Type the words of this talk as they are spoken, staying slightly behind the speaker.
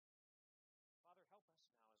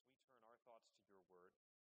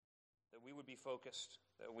that we would be focused,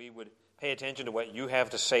 that we would pay attention to what you have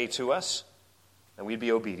to say to us, and we'd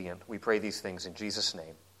be obedient. We pray these things in Jesus'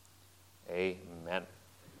 name. Amen.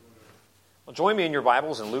 Well, join me in your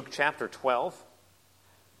Bibles in Luke chapter 12.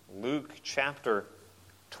 Luke chapter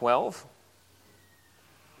 12.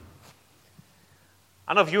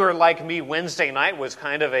 I don't know if you are like me, Wednesday night was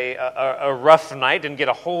kind of a rough night, didn't get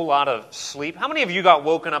a whole lot of sleep. How many of you got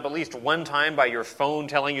woken up at least one time by your phone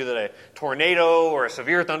telling you that a tornado or a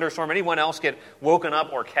severe thunderstorm, anyone else get woken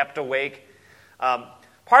up or kept awake?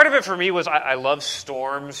 Part of it for me was I love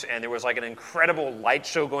storms, and there was like an incredible light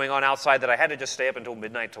show going on outside that I had to just stay up until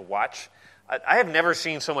midnight to watch. I have never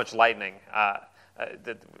seen so much lightning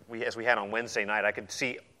as we had on Wednesday night. I could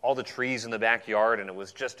see all the trees in the backyard, and it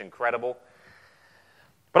was just incredible.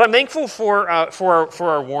 But I'm thankful for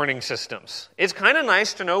our warning systems. It's kind of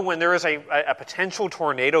nice to know when there is a potential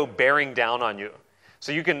tornado bearing down on you.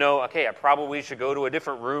 So you can know, okay, I probably should go to a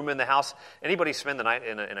different room in the house. Anybody spend the night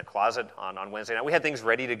in a closet on Wednesday night? We had things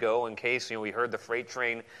ready to go in case, we heard the freight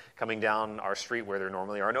train coming down our street where there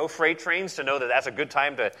normally are no freight trains, to know that that's a good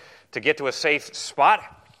time to get to a safe spot.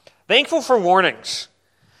 Thankful for warnings.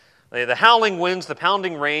 The howling winds, the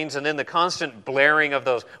pounding rains, and then the constant blaring of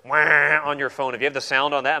those wah on your phone. If you have the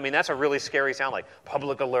sound on that, that's a really scary sound, like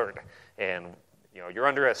public alert. And you're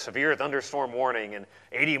under a severe thunderstorm warning and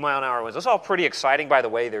 80-mile-an-hour winds. That's all pretty exciting. By the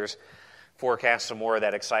way, there's forecast some more of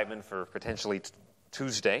that excitement for potentially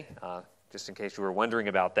Tuesday, just in case you were wondering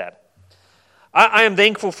about that. I am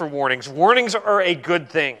thankful for warnings. Warnings are a good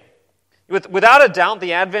thing. Without a doubt,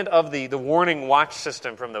 the advent of the warning watch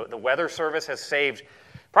system from the Weather Service has saved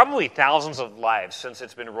probably thousands of lives since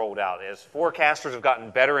it's been rolled out, as forecasters have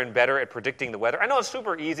gotten better and better at predicting the weather. I know it's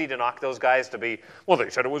super easy to knock those guys to be, well, they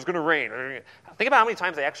said it was going to rain. Think about how many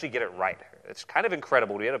times they actually get it right. It's kind of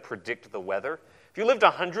incredible to be able to predict the weather. If you lived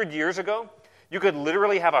 100 years ago, you could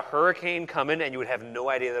literally have a hurricane come in and you would have no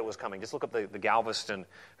idea that it was coming. Just look up the Galveston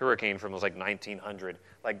hurricane from 1900.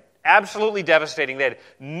 Absolutely devastating. They had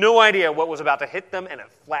no idea what was about to hit them, and it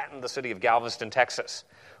flattened the city of Galveston, Texas.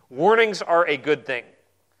 Warnings are a good thing.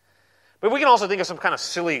 But we can also think of some kind of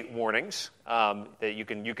silly warnings that you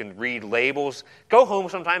can read labels. Go home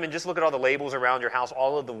sometime and just look at all the labels around your house,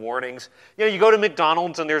 all of the warnings. You go to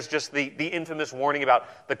McDonald's and there's just the infamous warning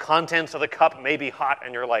about the contents of the cup may be hot,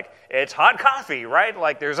 and you're like, it's hot coffee,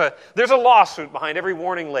 right? There's a lawsuit behind every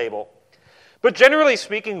warning label. But generally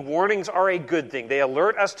speaking, warnings are a good thing. They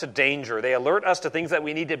alert us to danger. They alert us to things that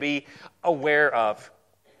we need to be aware of.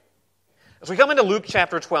 As we come into Luke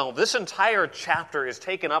chapter 12, this entire chapter is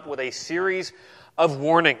taken up with a series of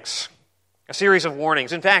warnings. A series of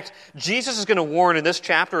warnings. In fact, Jesus is going to warn in this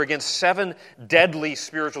chapter against 7 deadly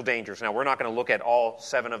spiritual dangers. Now, we're not going to look at all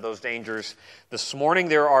 7 of those dangers this morning.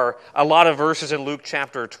 There are a lot of verses in Luke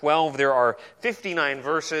chapter 12. There are 59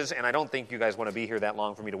 verses, and I don't think you guys want to be here that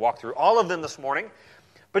long for me to walk through all of them this morning.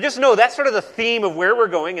 But just know that's sort of the theme of where we're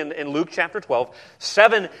going in Luke chapter 12.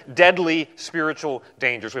 7 deadly spiritual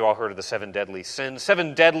dangers. We've all heard of the 7 deadly sins.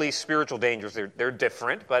 7 deadly spiritual dangers. They're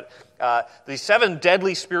different, but the 7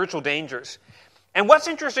 deadly spiritual dangers. And what's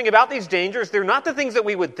interesting about these dangers, they're not the things that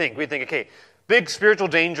we would think. We'd think, okay, big spiritual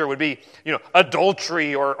danger would be,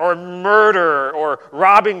 adultery or murder or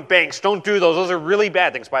robbing banks. Don't do those. Those are really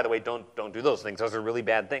bad things. By the way, don't do those things. Those are really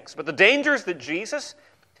bad things. But the dangers that Jesus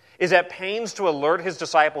is at pains to alert his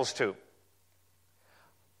disciples to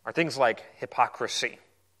are things like hypocrisy.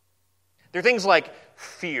 They're things like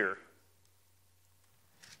fear,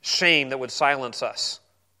 shame that would silence us,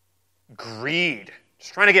 greed,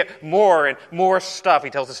 just trying to get more and more stuff.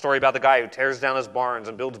 He tells the story about the guy who tears down his barns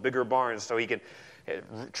and builds bigger barns so he can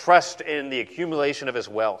trust in the accumulation of his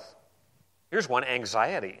wealth. Here's one: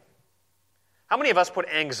 anxiety. How many of us put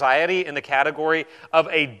anxiety in the category of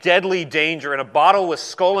a deadly danger in a bottle with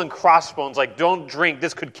skull and crossbones, like don't drink,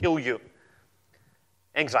 this could kill you?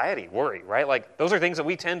 Anxiety, worry, right? Those are things that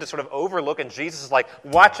we tend to sort of overlook, and Jesus is like,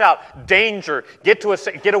 watch out, danger, get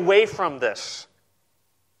away from this.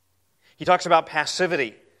 He talks about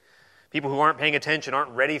passivity, people who aren't paying attention,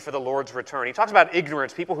 aren't ready for the Lord's return. He talks about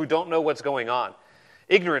ignorance, people who don't know what's going on.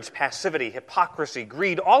 Ignorance, passivity, hypocrisy,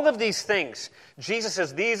 greed, all of these things, Jesus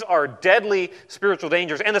says these are deadly spiritual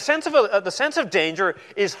dangers. And the sense of danger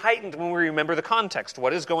is heightened when we remember the context.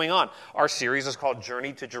 What is going on? Our series is called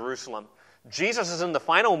Journey to Jerusalem. Jesus is in the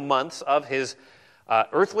final months of his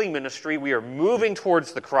earthly ministry. We are moving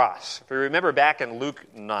towards the cross. If you remember back in Luke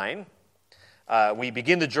 9, we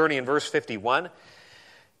begin the journey in verse 51.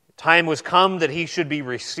 Time was come that he should be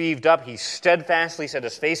received up. He steadfastly set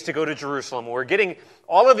his face to go to Jerusalem. We're getting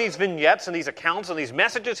all of these vignettes and these accounts and these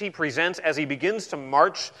messages he presents as he begins to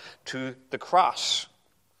march to the cross.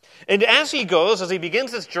 And as he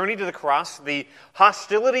begins this journey to the cross, the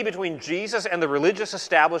hostility between Jesus and the religious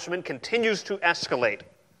establishment continues to escalate.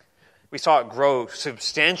 We saw it grow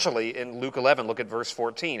substantially in Luke 11. Look at verse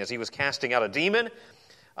 14. As he was casting out a demon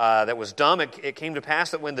that was dumb, it came to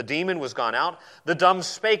pass that when the demon was gone out, the dumb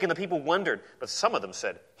spake, and the people wondered. But some of them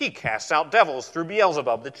said, he casts out devils through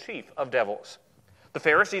Beelzebub, the chief of devils. The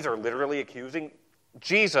Pharisees are literally accusing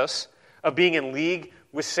Jesus of being in league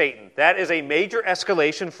with Satan. That is a major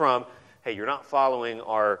escalation from, hey, you're not following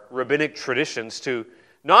our rabbinic traditions, to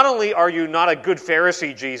not only are you not a good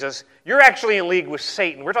Pharisee, Jesus, you're actually in league with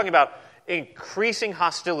Satan. We're talking about increasing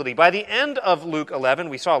hostility. By the end of Luke 11,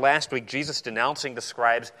 we saw last week Jesus denouncing the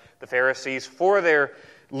scribes, the Pharisees, for their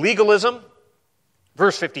legalism.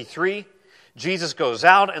 Verse 53, Jesus goes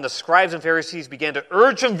out, and the scribes and Pharisees began to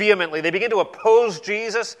urge him vehemently. They began to oppose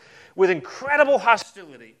Jesus with incredible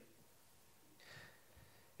hostility.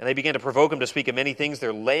 And they began to provoke him to speak of many things.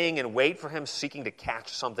 They're laying in wait for him, seeking to catch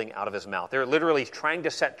something out of his mouth. They're literally trying to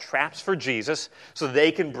set traps for Jesus so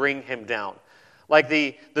they can bring him down. Like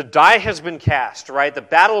the die has been cast, right? The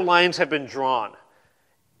battle lines have been drawn.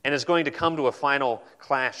 And it's going to come to a final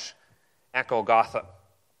clash at Golgotha.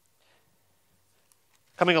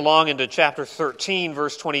 Coming along into chapter 13,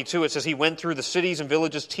 verse 22, it says, he went through the cities and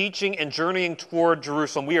villages teaching and journeying toward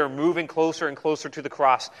Jerusalem. We are moving closer and closer to the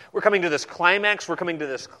cross. We're coming to this climax. We're coming to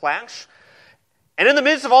this clash. And in the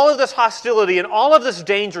midst of all of this hostility and all of this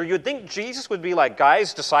danger, you would think Jesus would be like,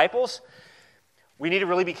 guys, disciples, we need to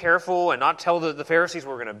really be careful and not tell the Pharisees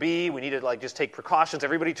where we're going to be. We need to just take precautions.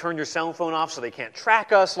 Everybody turn your cell phone off so they can't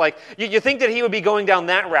track us. You think that he would be going down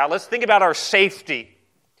that route. Let's think about our safety.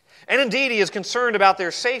 And indeed, he is concerned about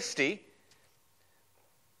their safety,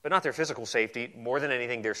 but not their physical safety, more than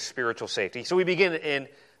anything, their spiritual safety. So we begin in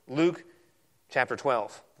Luke chapter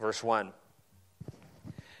 12, verse 1.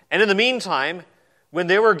 And in the meantime, when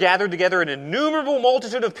there were gathered together an innumerable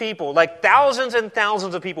multitude of people, like thousands and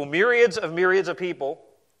thousands of people, myriads of people,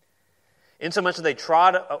 insomuch that they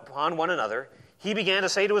trod upon one another, he began to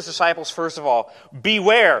say to his disciples, first of all,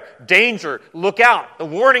 beware, danger, look out. The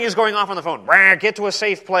warning is going off on the phone. Get to a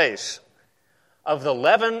safe place. Of the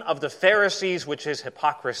leaven of the Pharisees, which is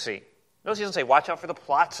hypocrisy. Notice he doesn't say, watch out for the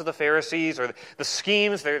plots of the Pharisees or the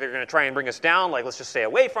schemes. They're going to try and bring us down. Let's just stay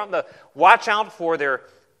away from the... Watch out for their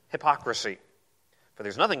hypocrisy. For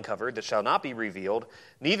there's nothing covered that shall not be revealed,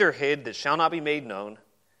 neither hid that shall not be made known.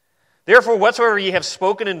 Therefore, whatsoever ye have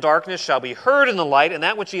spoken in darkness shall be heard in the light, and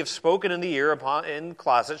that which ye have spoken in the ear in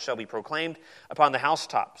closets shall be proclaimed upon the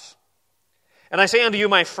housetops. And I say unto you,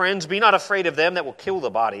 my friends, be not afraid of them that will kill the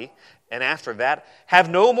body, and after that have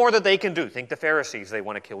no more that they can do. Think the Pharisees, they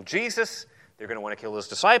want to kill Jesus. They're going to want to kill his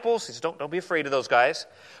disciples. He says, don't be afraid of those guys.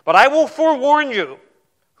 But I will forewarn you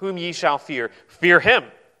whom ye shall fear. Fear him,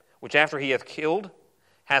 which after he hath killed,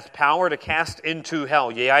 hath power to cast into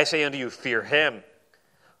hell. Yea, I say unto you, fear him.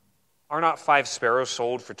 Are not 5 sparrows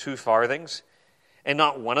sold for 2 farthings, and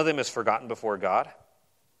not one of them is forgotten before God?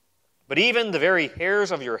 But even the very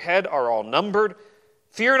hairs of your head are all numbered.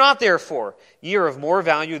 Fear not, therefore, ye are of more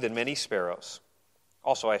value than many sparrows.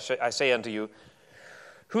 Also I say unto you,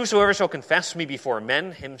 whosoever shall confess me before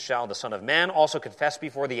men, him shall the Son of Man also confess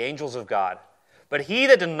before the angels of God. But he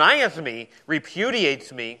that denieth me,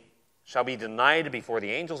 repudiates me, shall be denied before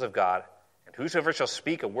the angels of God. And whosoever shall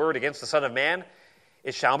speak a word against the Son of Man,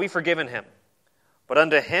 it shall be forgiven him. But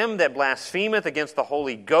unto him that blasphemeth against the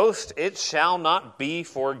Holy Ghost, it shall not be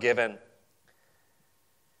forgiven.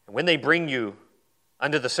 And when they bring you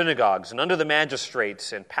unto the synagogues and unto the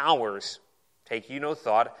magistrates and powers, take ye no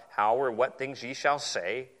thought how or what things ye shall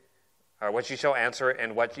say, or what ye shall answer,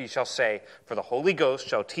 and what ye shall say. For the Holy Ghost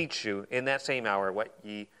shall teach you in that same hour what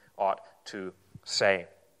ye ought to say.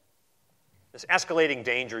 This escalating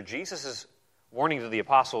danger, Jesus is warning to the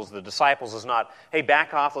apostles, the disciples, is not, hey,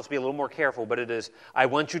 back off, let's be a little more careful, but it is, I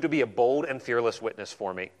want you to be a bold and fearless witness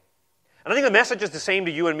for me. And I think the message is the same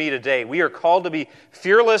to you and me today. We are called to be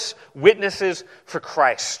fearless witnesses for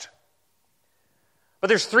Christ. But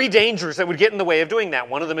there's 3 dangers that would get in the way of doing that.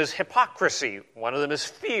 One of them is hypocrisy. One of them is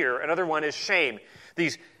fear. Another one is shame.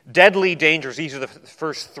 These deadly dangers, these are the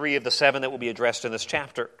first 3 of the 7 that will be addressed in this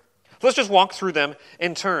chapter. Let's just walk through them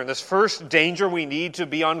in turn. This first danger we need to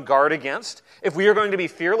be on guard against, if we are going to be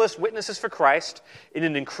fearless witnesses for Christ in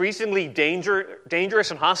an increasingly dangerous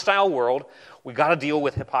and hostile world, we've got to deal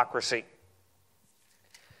with hypocrisy.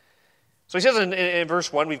 So he says in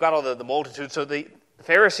verse 1, we've got all the multitude. So the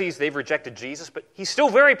Pharisees, they've rejected Jesus, but he's still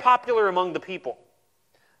very popular among the people.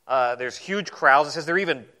 There's huge crowds. It says they're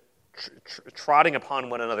even trotting upon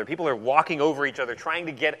one another. People are walking over each other, trying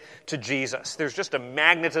to get to Jesus. There's just a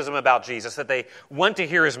magnetism about Jesus that they want to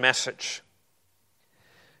hear his message.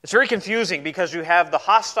 It's very confusing because you have the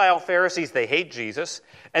hostile Pharisees, they hate Jesus,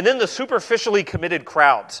 and then the superficially committed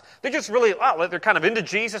crowds. They're just really, they're kind of into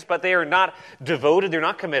Jesus, but they are not devoted, they're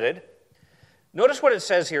not committed. Notice what it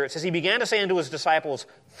says here. It says, he began to say unto his disciples,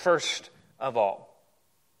 first of all.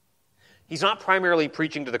 He's not primarily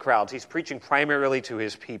preaching to the crowds. He's preaching primarily to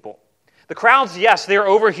his people. The crowds, yes, they're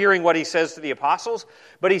overhearing what he says to the apostles,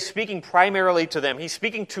 but he's speaking primarily to them. He's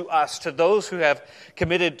speaking to us, to those who have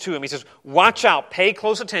committed to him. He says, watch out, pay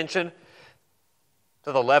close attention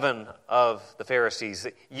to the leaven of the Pharisees.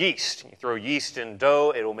 Yeast. You throw yeast in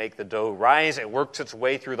dough, it will make the dough rise. It works its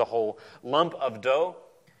way through the whole lump of dough.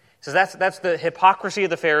 He says that's the hypocrisy of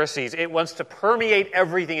the Pharisees. It wants to permeate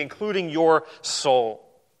everything, including your soul.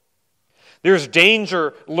 There's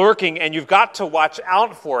danger lurking, and you've got to watch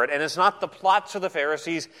out for it. And it's not the plots of the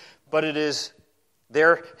Pharisees, but it is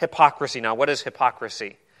their hypocrisy. Now, what is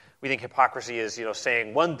hypocrisy? We think hypocrisy is,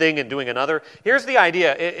 saying one thing and doing another. Here's the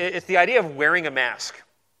idea. It's the idea of wearing a mask.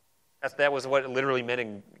 That was what it literally meant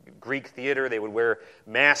in Greek theater. They would wear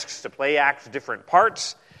masks to play act different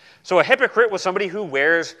parts. So a hypocrite was somebody who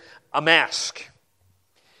wears a mask.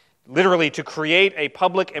 Literally, to create a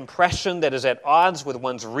public impression that is at odds with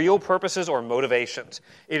one's real purposes or motivations.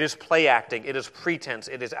 It is play acting, it is pretense,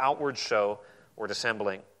 it is outward show or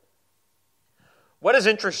dissembling. What is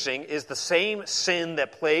interesting is the same sin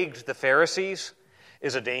that plagued the Pharisees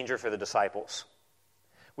is a danger for the disciples.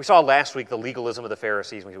 We saw last week the legalism of the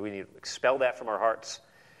Pharisees. We need to expel that from our hearts.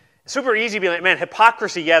 It's super easy to be like, man,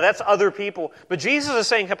 hypocrisy, yeah, that's other people. But Jesus is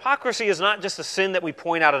saying hypocrisy is not just a sin that we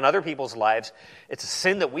point out in other people's lives. It's a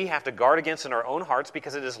sin that we have to guard against in our own hearts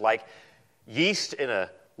because it is like yeast in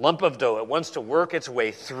a lump of dough. It wants to work its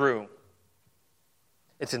way through.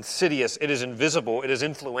 It's insidious. It is invisible. It is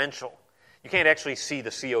influential. You can't actually see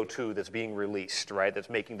the CO2 that's being released, right, that's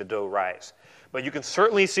making the dough rise. But you can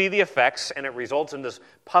certainly see the effects, and it results in this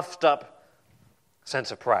puffed up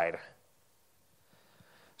sense of pride.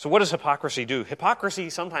 So what does hypocrisy do? Hypocrisy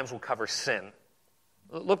sometimes will cover sin.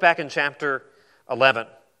 Look back in chapter 11,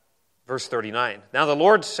 verse 39. Now the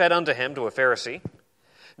Lord said unto him, to a Pharisee,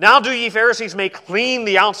 now do ye Pharisees make clean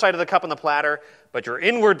the outside of the cup and the platter, but your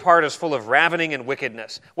inward part is full of ravening and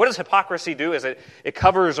wickedness. What does hypocrisy do? Is it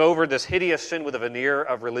covers over this hideous sin with a veneer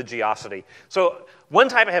of religiosity. So one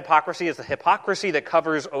type of hypocrisy is the hypocrisy that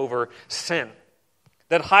covers over sin,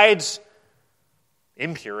 that hides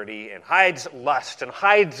impurity and hides lust and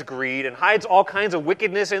hides greed and hides all kinds of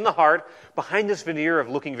wickedness in the heart behind this veneer of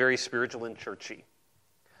looking very spiritual and churchy.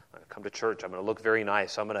 I'm going to come to church. I'm going to look very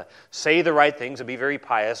nice. I'm going to say the right things and be very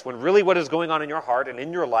pious, when really what is going on in your heart and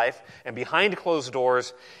in your life and behind closed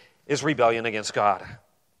doors is rebellion against God.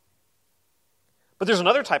 But there's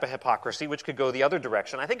another type of hypocrisy which could go the other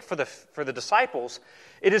direction. I think for the disciples,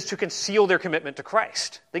 it is to conceal their commitment to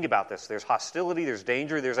Christ. Think about this. There's hostility, there's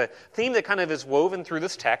danger. There's a theme that kind of is woven through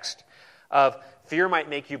this text of fear might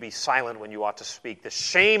make you be silent when you ought to speak. The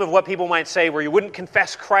shame of what people might say where you wouldn't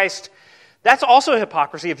confess Christ. That's also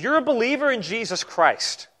hypocrisy. If you're a believer in Jesus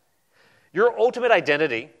Christ, your ultimate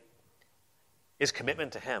identity is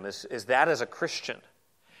commitment to Him, is that as a Christian.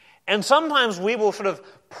 And sometimes we will sort of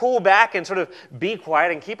pull back and sort of be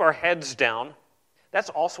quiet and keep our heads down.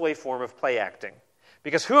 That's also a form of play acting.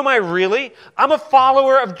 Because who am I really? I'm a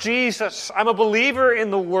follower of Jesus. I'm a believer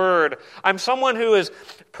in the Word. I'm someone who is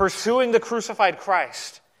pursuing the crucified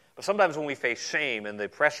Christ. But sometimes when we face shame and the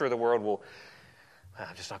pressure of the world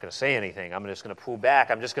I'm just not going to say anything. I'm just going to pull back.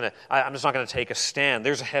 I'm just not going to take a stand.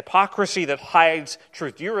 There's a hypocrisy that hides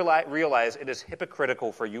truth. Do you realize it is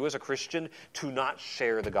hypocritical for you as a Christian to not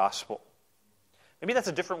share the gospel? Maybe that's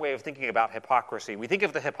a different way of thinking about hypocrisy. We think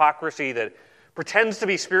of the hypocrisy that pretends to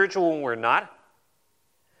be spiritual when we're not.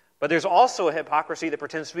 But there's also a hypocrisy that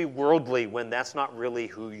pretends to be worldly when that's not really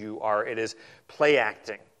who you are. It is play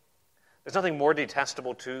acting. There's nothing more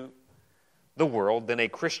detestable to the world than a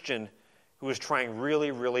Christian who is trying really,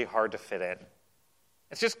 really hard to fit in.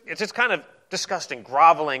 It's just kind of disgusting,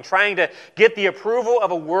 groveling, trying to get the approval of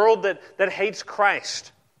a world that hates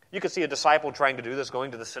Christ. You could see a disciple trying to do this, going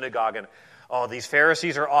to the synagogue and, oh, these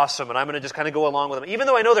Pharisees are awesome, and I'm going to just kind of go along with them, even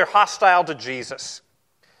though I know they're hostile to Jesus.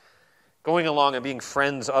 Going along and being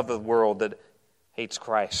friends of the world that hates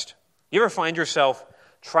Christ. You ever find yourself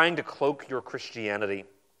trying to cloak your Christianity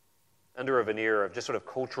under a veneer of just sort of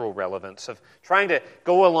cultural relevance, of trying to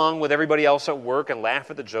go along with everybody else at work and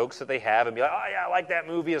laugh at the jokes that they have and be like, oh yeah, I like that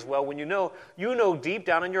movie as well, when you know deep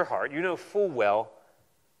down in your heart, you know full well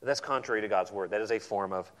that that's contrary to God's Word. That is a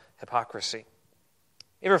form of hypocrisy.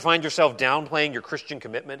 You ever find yourself downplaying your Christian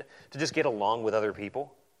commitment to just get along with other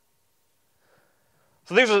people?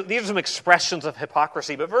 So these are some expressions of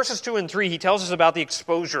hypocrisy. But verses 2 and 3, he tells us about the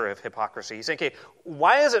exposure of hypocrisy. He's saying, okay,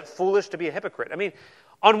 why is it foolish to be a hypocrite? I mean,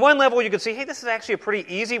 on one level, you could say, hey, this is actually a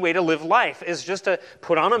pretty easy way to live life, is just to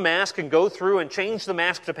put on a mask and go through and change the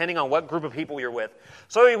mask depending on what group of people you're with.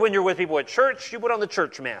 So when you're with people at church, you put on the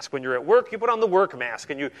church mask. When you're at work, you put on the work mask.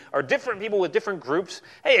 And you are different people with different groups.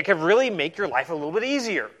 Hey, it can really make your life a little bit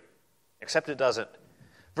easier. Except it doesn't.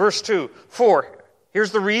 Verse 2, 4,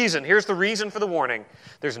 here's the reason. Here's the reason for the warning.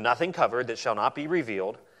 There's nothing covered that shall not be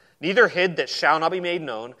revealed, neither hid that shall not be made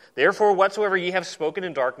known. Therefore, whatsoever ye have spoken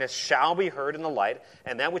in darkness shall be heard in the light,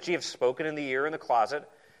 and that which ye have spoken in the ear in the closet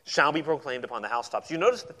shall be proclaimed upon the housetops. You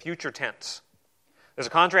notice the future tense. There's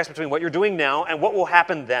a contrast between what you're doing now and what will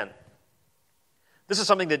happen then. This is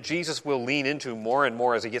something that Jesus will lean into more and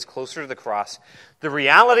more as he gets closer to the cross. The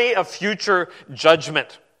reality of future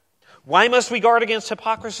judgment. Why must we guard against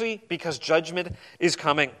hypocrisy? Because judgment is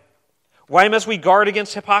coming. Why must we guard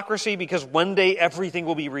against hypocrisy? Because one day everything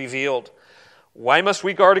will be revealed. Why must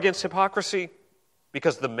we guard against hypocrisy?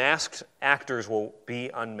 Because the masked actors will be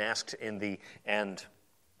unmasked in the end.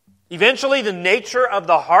 Eventually, the nature of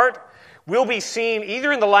the heart will be seen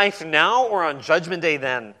either in the life now or on Judgment Day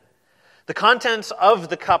then. The contents of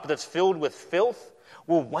the cup that's filled with filth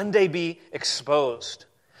will one day be exposed.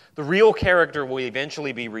 The real character will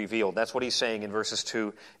eventually be revealed. That's what he's saying in verses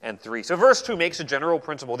 2 and 3. So verse 2 makes a general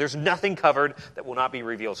principle. There's nothing covered that will not be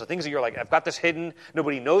revealed. So things that you're like, I've got this hidden,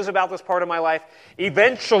 nobody knows about this part of my life.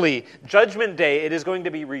 Eventually, Judgment Day, it is going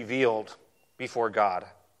to be revealed before God.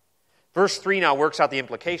 Verse 3 now works out the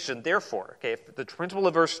implication. Therefore, okay, if the principle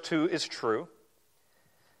of verse 2 is true,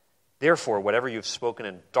 therefore, whatever you've spoken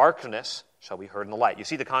in darkness shall be heard in the light. You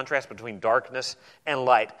see the contrast between darkness and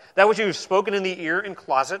light. That which you have spoken in the ear in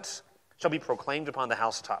closets shall be proclaimed upon the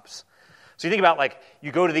housetops. So you think about, like,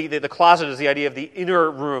 you go to the closet is the idea of the inner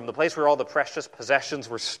room, the place where all the precious possessions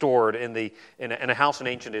were stored in a house in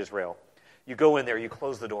ancient Israel. You go in there, you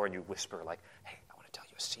close the door, and you whisper, like, hey, I want to tell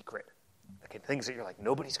you a secret. Okay, things that you're like,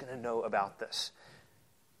 nobody's going to know about this.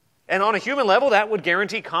 And on a human level, that would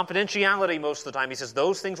guarantee confidentiality most of the time. He says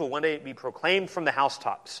those things will one day be proclaimed from the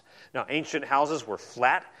housetops. Now, ancient houses were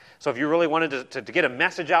flat, so if you really wanted to get a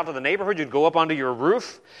message out to the neighborhood, you'd go up onto your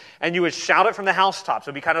roof, and you would shout it from the housetops.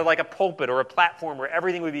 It would be kind of like a pulpit or a platform where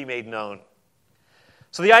everything would be made known.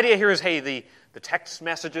 So the idea here is, hey, the text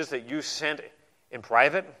messages that you sent in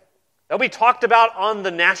private, they'll be talked about on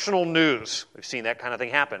the national news. We've seen that kind of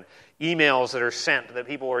thing happen. Emails that are sent that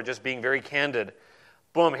people are just being very candid.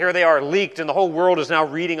 Boom, here they are, leaked, and the whole world is now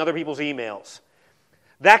reading other people's emails.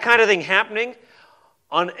 That kind of thing happening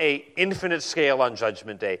on an infinite scale on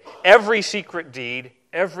Judgment Day. Every secret deed,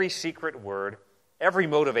 every secret word, every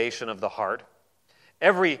motivation of the heart,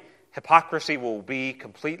 every hypocrisy will be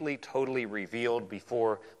completely, totally revealed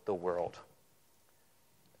before the world.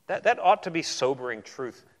 That ought to be sobering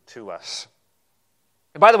truth to us.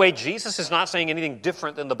 And by the way, Jesus is not saying anything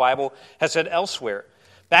different than the Bible has said elsewhere.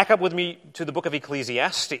 Back up with me to the book of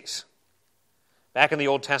Ecclesiastes. Back in the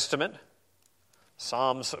Old Testament,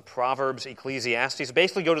 Psalms, Proverbs, Ecclesiastes.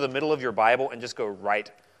 Basically go to the middle of your Bible and just go right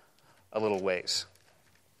a little ways.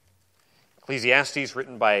 Ecclesiastes,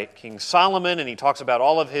 written by King Solomon, and he talks about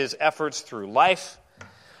all of his efforts through life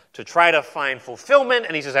to try to find fulfillment,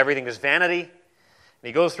 and he says everything is vanity. And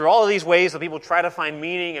he goes through all of these ways that people try to find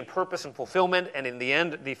meaning and purpose and fulfillment, and in the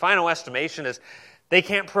end, the final estimation is they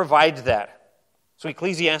can't provide that. So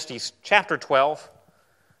Ecclesiastes chapter 12,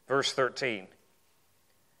 verse 13.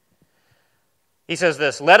 He says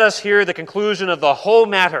this, let us hear the conclusion of the whole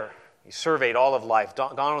matter. He surveyed all of life,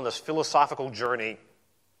 gone on this philosophical journey.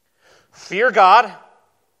 Fear God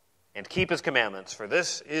and keep His commandments, for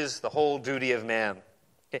this is the whole duty of man.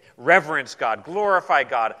 Okay. Reverence God, glorify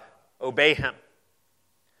God, obey Him.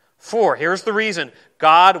 For, here's the reason,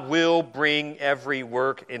 God will bring every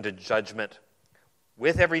work into judgment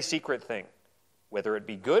with every secret thing, whether it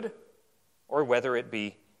be good or whether it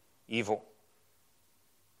be evil.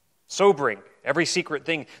 Sobering, every secret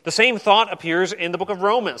thing. The same thought appears in the book of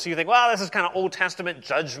Romans. So you think, well, this is kind of Old Testament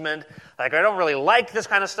judgment. Like, I don't really like this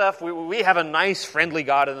kind of stuff. We have a nice, friendly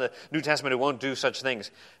God in the New Testament who won't do such things.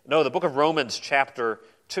 No, the book of Romans chapter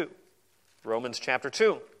 2. Romans chapter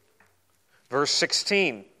 2, verse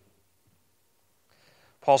 16.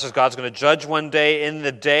 Paul says God's going to judge one day, in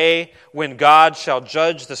the day when God shall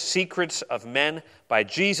judge the secrets of men by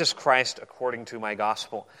Jesus Christ according to my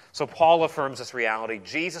gospel. So Paul affirms this reality.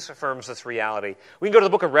 Jesus affirms this reality. We can go to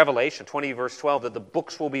the book of Revelation, 20 verse 12, that the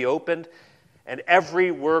books will be opened and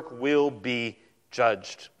every work will be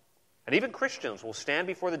judged. And even Christians will stand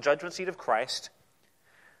before the judgment seat of Christ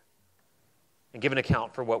and give an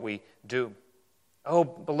account for what we do. Oh,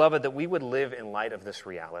 beloved, that we would live in light of this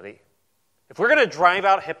reality. If we're going to drive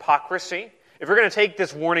out hypocrisy, if we're going to take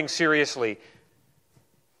this warning seriously,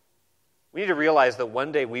 we need to realize that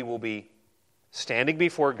one day we will be standing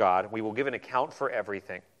before God. We will give an account for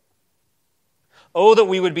everything. Oh, that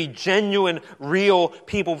we would be genuine, real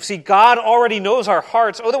people. See, God already knows our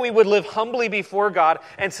hearts. Oh, that we would live humbly before God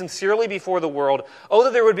and sincerely before the world. Oh,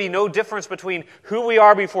 that there would be no difference between who we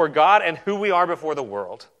are before God and who we are before the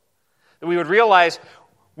world. That we would realize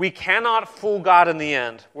we cannot fool God in the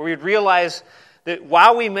end. Where we would realize that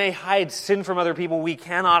while we may hide sin from other people, we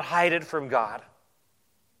cannot hide it from God.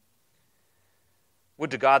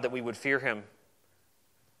 Would to God that we would fear Him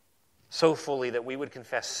so fully that we would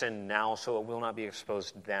confess sin now so it will not be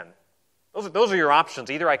exposed then. Those are your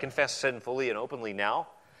options. Either I confess sin fully and openly now,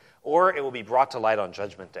 or it will be brought to light on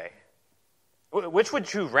Judgment Day. Which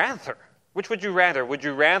would you rather? Which would you rather? Would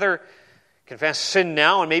you rather confess sin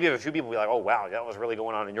now and maybe a few people will be like, oh wow, that was really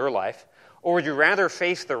going on in your life? Or would you rather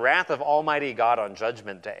face the wrath of Almighty God on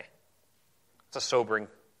Judgment Day? It's a sobering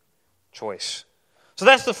choice. So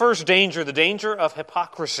that's the first danger, the danger of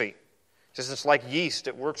hypocrisy. It's like yeast,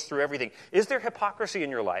 it works through everything. Is there hypocrisy in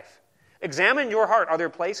your life? Examine your heart. Are there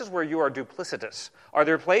places where you are duplicitous? Are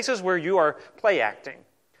there places where you are play acting?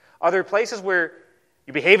 Are there places where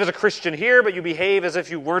you behave as a Christian here, but you behave as if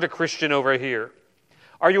you weren't a Christian over here?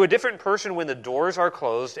 Are you a different person when the doors are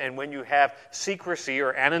closed and when you have secrecy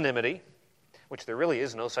or anonymity, which there really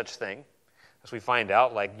is no such thing? As we find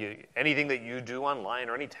out, anything that you do online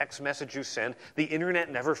or any text message you send, the internet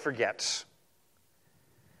never forgets.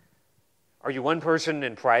 Are you one person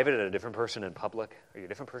in private and a different person in public? Are you a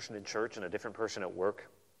different person in church and a different person at work?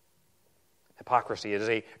 Hypocrisy is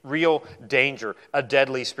a real danger, a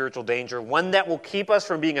deadly spiritual danger, one that will keep us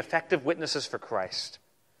from being effective witnesses for Christ.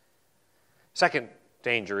 Second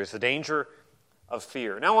danger is the danger of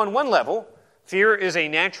fear. Now, on one level, fear is a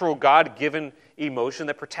natural God-given emotion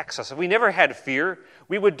that protects us. If we never had fear,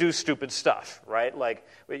 we would do stupid stuff, right? Like,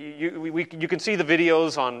 you can see the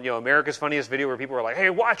videos on, America's Funniest Video where people are like, hey,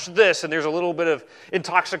 watch this, and there's a little bit of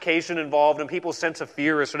intoxication involved, and people's sense of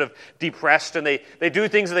fear is sort of depressed, and they do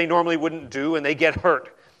things that they normally wouldn't do, and they get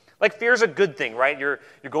hurt. Like, fear's a good thing, right? You're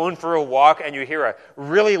going for a walk, and you hear a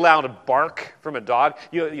really loud bark from a dog.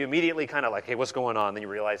 You immediately kind of like, hey, what's going on? Then you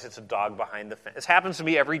realize it's a dog behind the fence. This happens to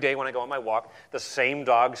me every day when I go on my walk. The same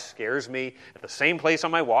dog scares me at the same place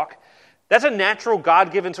on my walk. That's a natural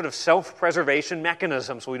God-given sort of self-preservation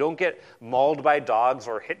mechanism so we don't get mauled by dogs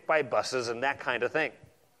or hit by buses and that kind of thing.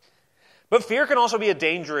 But fear can also be a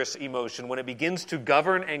dangerous emotion when it begins to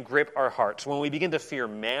govern and grip our hearts, when we begin to fear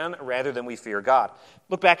man rather than we fear God.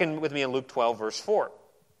 Look back with me in Luke 12, verse 4.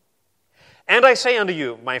 And I say unto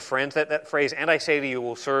you, my friends, that phrase, and I say to you,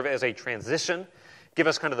 will serve as a transition, give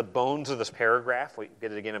us kind of the bones of this paragraph. We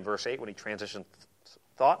get it again in verse 8 when he transitions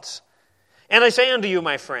thoughts. And I say unto you,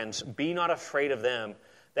 my friends, be not afraid of them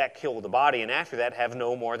that kill the body, and after that have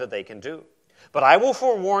no more that they can do. But I will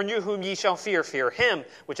forewarn you whom ye shall fear. Fear him,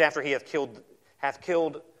 which after he hath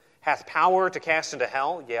power to cast into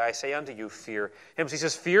hell. Yea, I say unto you, fear him. So he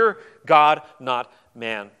says, fear God, not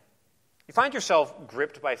man. You find yourself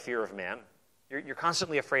gripped by fear of man. You're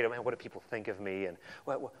constantly afraid of, man, what do people think of me? And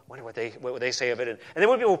wonder what they say of it. And then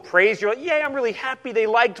when people praise you, you're like, yeah, I'm really happy they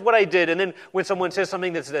liked what I did. And then when someone says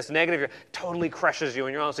something that's negative, it totally crushes you.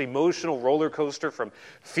 And you're on this emotional roller coaster from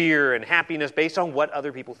fear and happiness based on what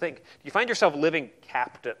other people think. Do you find yourself living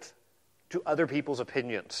captive to other people's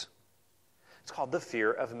opinions? It's called the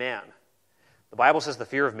fear of man. The Bible says the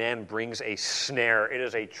fear of man brings a snare. It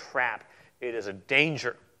is a trap. It is a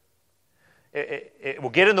danger. It will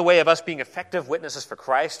get in the way of us being effective witnesses for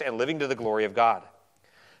Christ and living to the glory of God.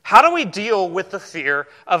 How do we deal with the fear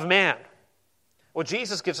of man? Well,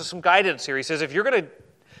 Jesus gives us some guidance here. He says, if you're going to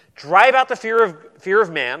drive out the fear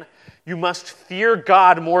of man, you must fear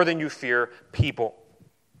God more than you fear people.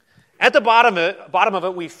 At the bottom of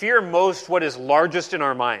it, we fear most what is largest in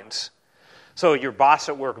our minds. So your boss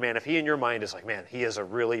at work, man, if he in your mind is like, man, he is a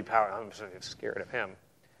really powerful, I'm so scared of him.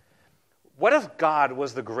 What if God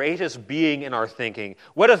was the greatest being in our thinking?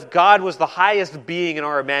 What if God was the highest being in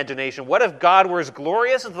our imagination? What if God were as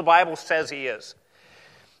glorious as the Bible says he is?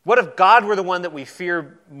 What if God were the one that we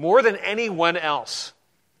fear more than anyone else?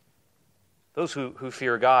 Those who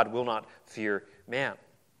fear God will not fear man.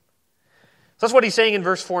 So that's what he's saying in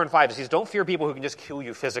verse 4 and 5. He says, don't fear people who can just kill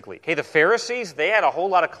you physically. Okay, the Pharisees, they had a whole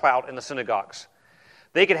lot of clout in the synagogues.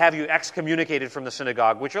 They could have you excommunicated from the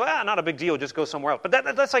synagogue, which you're like, not a big deal, just go somewhere else. But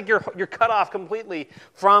that's like you're cut off completely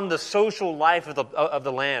from the social life of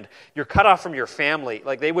the land. You're cut off from your family.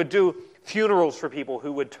 Like they would do funerals for people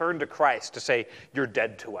who would turn to Christ to say, you're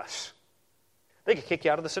dead to us. They could kick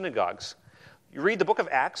you out of the synagogues. you read the book of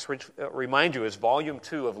Acts, which remind you is volume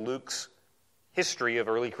 2 of Luke's history of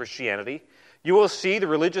early Christianity, you will see the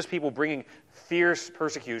religious people bringing fierce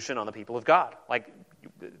persecution on the people of God. Like,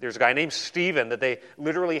 there's a guy named Stephen that they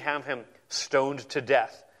literally have him stoned to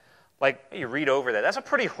death. Like, you read over that. That's a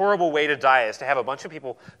pretty horrible way to die, is to have a bunch of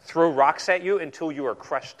people throw rocks at you until you are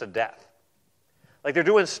crushed to death. Like, they're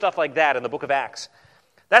doing stuff like that in the book of Acts.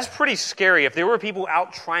 That's pretty scary if there were people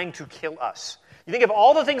out trying to kill us. You think of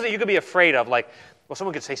all the things that you could be afraid of, like, well,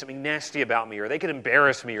 someone could say something nasty about me, or they could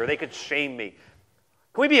embarrass me, or they could shame me.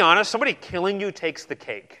 Can we be honest? Somebody killing you takes the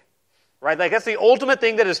cake, right? Like, that's the ultimate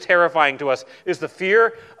thing that is terrifying to us, is the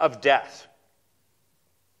fear of death.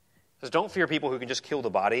 It says, don't fear people who can just kill the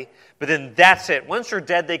body, but then that's it. Once you're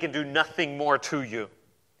dead, they can do nothing more to you.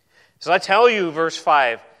 So I tell you, verse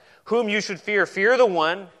 5, whom you should fear. Fear the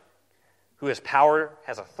one who has power,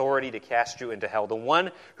 has authority to cast you into hell. The one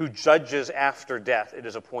who judges after death. It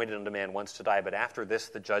is appointed unto man once to die, but after this,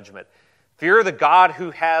 the judgment. Fear the God who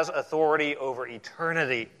has authority over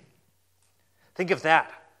eternity. Think of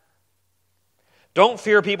that. Don't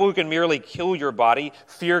fear people who can merely kill your body.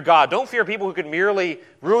 Fear God. Don't fear people who can merely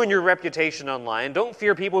ruin your reputation online. Don't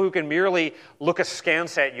fear people who can merely look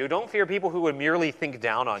askance at you. Don't fear people who would merely think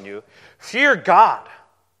down on you. Fear God.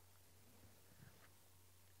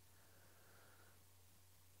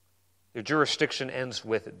 Your jurisdiction ends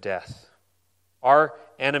with death. Our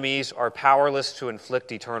enemies are powerless to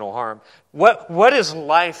inflict eternal harm. What is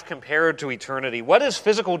life compared to eternity? What is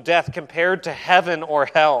physical death compared to heaven or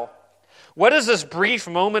hell? What is this brief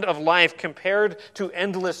moment of life compared to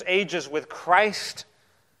endless ages with Christ?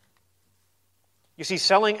 You see,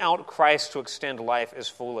 selling out Christ to extend life is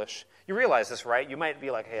foolish. You realize this, right? You might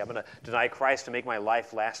be like, hey, I'm going to deny Christ to make my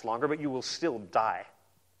life last longer, but you will still die.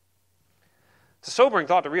 It's a sobering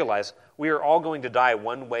thought to realize we are all going to die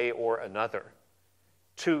one way or another.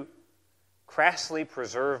 To crassly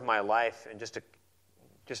preserve my life in just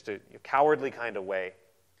a cowardly kind of way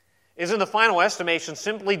is, in the final estimation,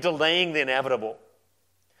 simply delaying the inevitable.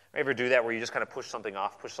 You ever do that where you just kind of push something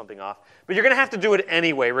off? But you're going to have to do it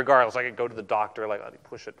anyway, regardless. I could go to the doctor, like, oh,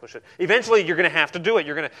 push it. Eventually, you're going to have to do it.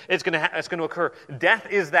 It's going to occur. Death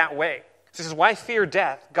is that way. So this is why fear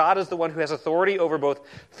death. God is the one who has authority over both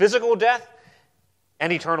physical death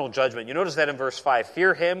and eternal judgment. You notice that in verse 5.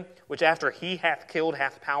 Fear him, which after he hath killed,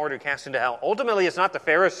 hath power to cast into hell. Ultimately, it's not the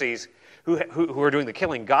Pharisees who are doing the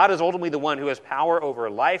killing. God is ultimately the one who has power over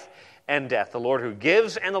life and death. The Lord who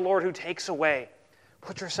gives and the Lord who takes away.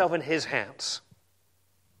 Put yourself in his hands.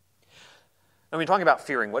 Now, when we're talking about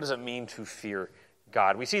fearing, what does it mean to fear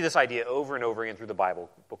God? We see this idea over and over again through the Bible.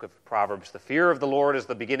 Book of Proverbs. The fear of the Lord is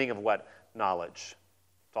the beginning of what? Knowledge.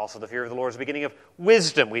 It's also the fear of the Lord is the beginning of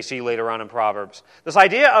wisdom, we see later on in Proverbs. This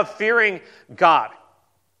idea of fearing God.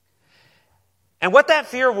 And what that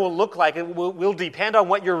fear will look like, it will depend on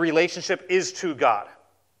what your relationship is to God.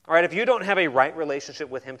 All right, if you don't have a right relationship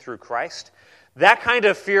with him through Christ, that kind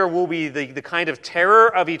of fear will be the kind of terror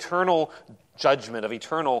of eternal judgment, of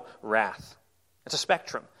eternal wrath. It's a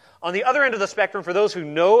spectrum. On the other end of the spectrum, for those who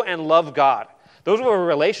know and love God, those who have a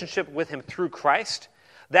relationship with him through Christ,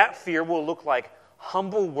 that fear will look like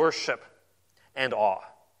humble worship and awe.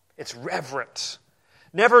 It's reverence.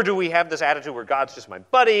 Never do we have this attitude where God's just my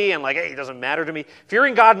buddy and like, hey, he doesn't matter to me.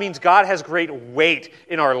 Fearing God means God has great weight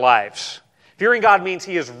in our lives. Fearing God means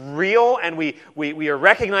he is real, and we are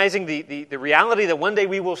recognizing the reality that one day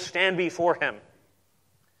we will stand before him.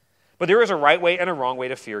 But there is a right way and a wrong way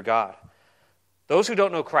to fear God. Those who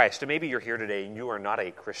don't know Christ, and maybe you're here today and you are not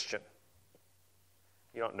a Christian.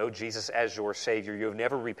 You don't know Jesus as your Savior. You have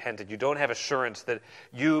never repented. You don't have assurance that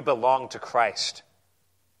you belong to Christ.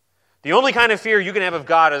 The only kind of fear you can have of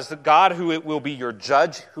God is the God who will be your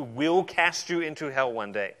judge, who will cast you into hell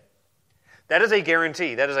one day. That is a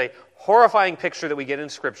guarantee. That is a horrifying picture that we get in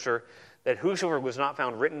Scripture, that whosoever was not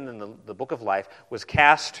found written in the book of life was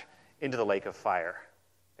cast into the lake of fire.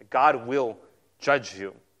 That God will judge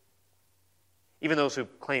you. Even those who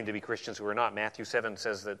claim to be Christians who are not. Matthew 7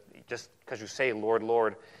 says that just because you say, Lord,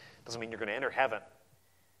 Lord, doesn't mean you're going to enter heaven.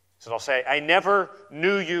 So I'll say, I never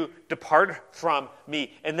knew you, depart from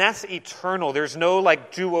me. And that's eternal. There's no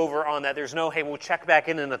like do-over on that. There's no, hey, we'll check back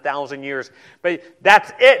in 1,000 years. But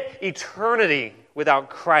that's it. Eternity without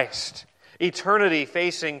Christ. Eternity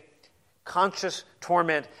facing conscious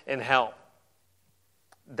torment in hell.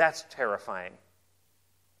 That's terrifying.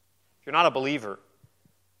 If you're not a believer,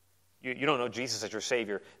 you don't know Jesus as your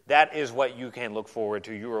Savior, that is what you can look forward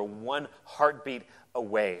to. You are one heartbeat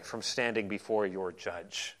away from standing before your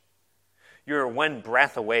judge. You're one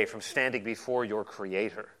breath away from standing before your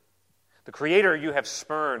Creator. The Creator you have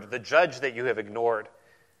spurned, the judge that you have ignored.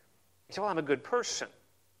 You say, well, I'm a good person.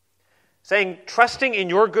 Saying trusting in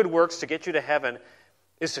your good works to get you to heaven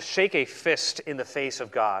is to shake a fist in the face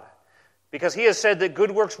of God. Because he has said that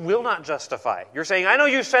good works will not justify. You're saying, I know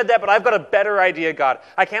you said that, but I've got a better idea, God.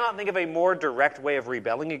 I cannot think of a more direct way of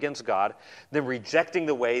rebelling against God than rejecting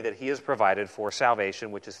the way that he has provided for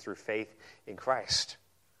salvation, which is through faith in Christ.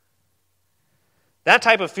 That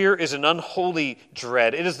type of fear is an unholy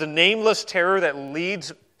dread. It is the nameless terror that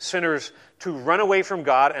leads sinners to run away from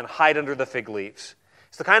God and hide under the fig leaves.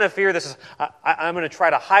 It's the kind of fear that says, I'm going to try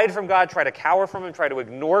to hide from God, try to cower from him, try to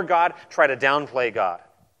ignore God, try to downplay God.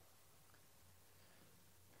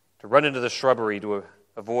 To run into the shrubbery to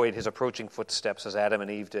avoid his approaching footsteps as Adam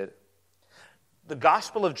and Eve did. The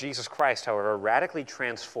gospel of Jesus Christ, however, radically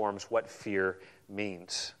transforms what fear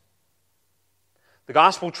means. The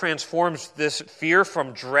gospel transforms this fear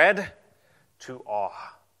from dread to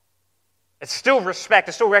awe. It's still respect.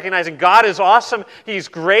 It's still recognizing God is awesome. He's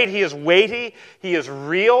great. He is weighty. He is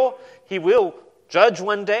real. He will judge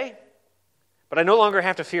one day. But I no longer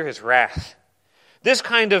have to fear his wrath. This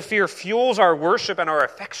kind of fear fuels our worship and our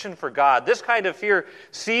affection for God. This kind of fear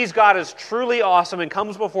sees God as truly awesome and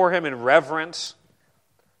comes before him in reverence.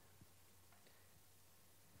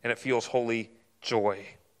 And it feels holy joy.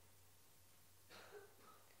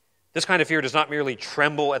 This kind of fear does not merely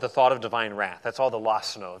tremble at the thought of divine wrath. That's all the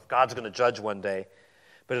lost know. God's going to judge one day.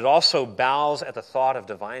 But it also bows at the thought of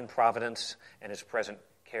divine providence and his present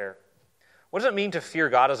care. What does it mean to fear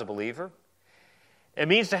God as a believer? It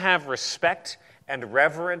means to have respect and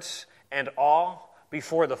reverence and awe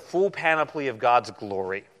before the full panoply of God's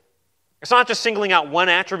glory. It's not just singling out one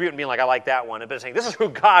attribute and being like, I like that one, but saying, this is who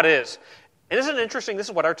God is. And isn't it interesting? This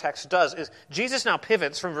is what our text does. Is Jesus now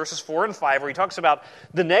pivots from verses 4 and 5, where he talks about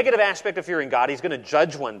the negative aspect of fearing God, he's going to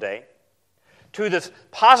judge one day, to this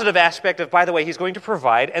positive aspect of, by the way, he's going to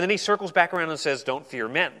provide, and then he circles back around and says, don't fear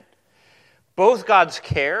men. Both God's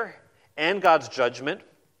care and God's judgment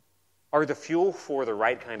are the fuel for the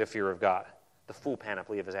right kind of fear of God, the full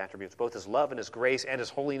panoply of his attributes, both his love and his grace and his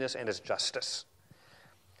holiness and his justice.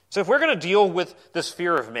 So if we're going to deal with this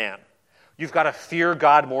fear of man, you've got to fear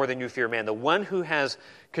God more than you fear man. The one who has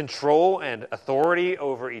control and authority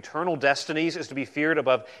over eternal destinies is to be feared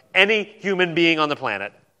above any human being on the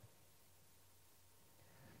planet.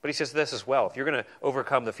 But he says this as well. If you're going to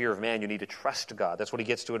overcome the fear of man, you need to trust God. That's what he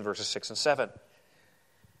gets to in verses 6 and 7.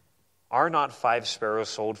 Are not 5 sparrows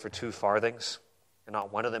sold for 2 farthings, and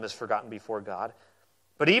not one of them is forgotten before God?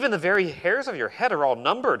 But even the very hairs of your head are all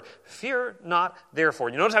numbered. Fear not, therefore.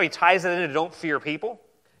 You notice how he ties it into don't fear people?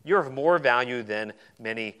 You're of more value than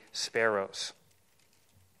many sparrows.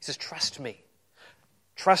 He says, trust me.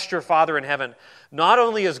 Trust your Father in heaven. Not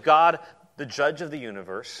only is God the judge of the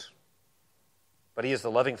universe, but he is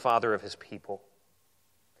the loving Father of his people.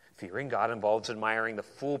 Fearing God involves admiring the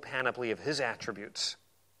full panoply of his attributes.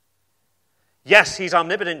 Yes, he's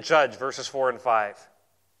omnipotent judge, verses 4 and 5.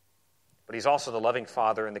 But he's also the loving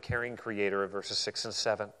Father and the caring creator of verses 6 and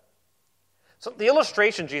 7. So the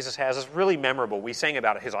illustration Jesus has is really memorable. We sang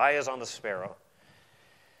about it. His eye is on the sparrow.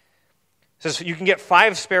 It says you can get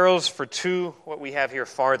 5 sparrows for 2, what we have here,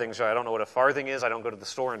 farthings. I don't know what a farthing is. I don't go to the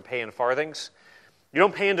store and pay in farthings. You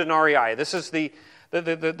don't pay in denarii. This is the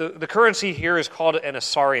currency here is called an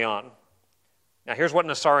asarion. Now here's what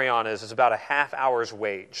an asarion is. It's about a half hour's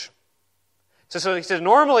wage. So he says,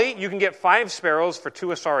 normally you can get 5 sparrows for 2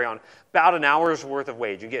 asarion, about an hour's worth of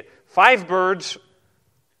wage. You get 5 birds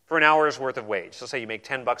for an hour's worth of wage. So say you make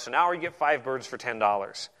 $10 an hour, you get 5 birds for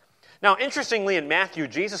 $10. Now, interestingly, in Matthew,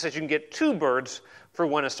 Jesus says you can get 2 birds for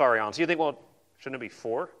 1 asarion. So you think, well, shouldn't it be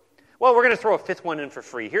 4? Well, we're going to throw a 5th one in for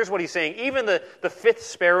free. Here's what he's saying. Even the 5th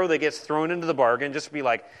sparrow that gets thrown into the bargain, just to be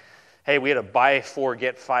like, hey, we had a buy 4,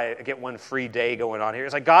 get 1 free day going on here.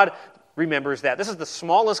 It's like God remembers that. This is the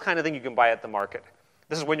smallest kind of thing you can buy at the market.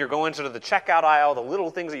 This is when you're going to the checkout aisle, the little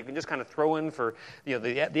things that you can just kind of throw in for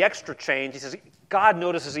the extra change. He says, God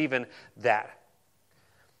notices even that.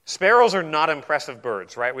 Sparrows are not impressive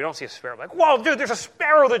birds, right? We don't see a sparrow like, whoa, dude, there's a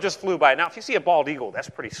sparrow that just flew by. Now, if you see a bald eagle, that's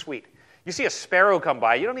pretty sweet. You see a sparrow come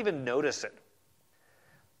by, you don't even notice it.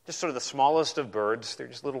 Just sort of the smallest of birds. They're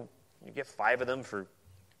just little, you get 5 of them for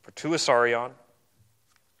 2 asarion.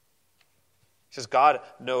 He says, God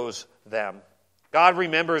knows them. God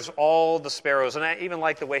remembers all the sparrows. And I even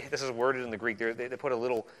like the way this is worded in the Greek. They put a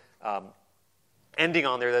little ending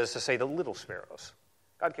on there that is to say the little sparrows.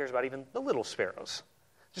 God cares about even the little sparrows.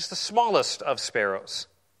 Just the smallest of sparrows.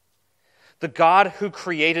 The God who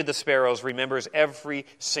created the sparrows remembers every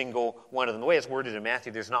single one of them. The way it's worded in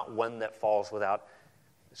Matthew, there's not one that falls without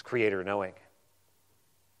his creator knowing.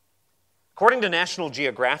 According to National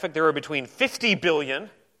Geographic, there are between 50 billion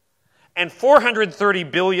and 430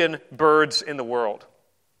 billion birds in the world.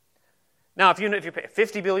 Now, if you pay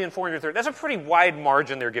 50 billion, 430, that's a pretty wide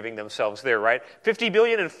margin they're giving themselves there, right? 50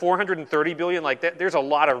 billion and 430 billion, like that, there's a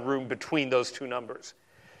lot of room between those two numbers.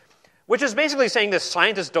 Which is basically saying that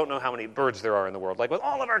scientists don't know how many birds there are in the world. Like with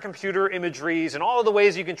all of our computer imageries and all of the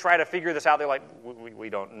ways you can try to figure this out, they're like, we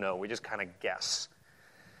don't know. We just kind of guess.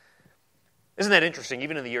 Isn't that interesting?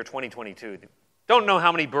 Even in the year 2022, don't know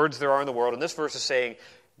how many birds there are in the world. And this verse is saying,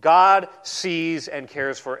 God sees and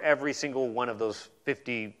cares for every single one of those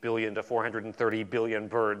 50 billion to 430 billion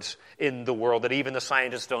birds in the world that even the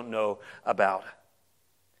scientists don't know about.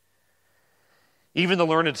 Even the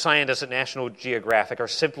learned scientists at National Geographic are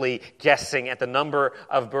simply guessing at the number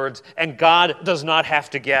of birds, and God does not have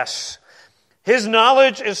to guess. His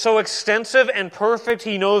knowledge is so extensive and perfect,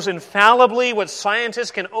 he knows infallibly what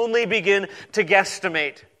scientists can only begin to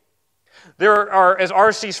guesstimate. There are, as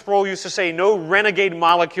R.C. Sproul used to say, no renegade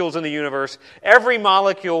molecules in the universe. Every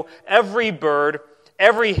molecule, every bird,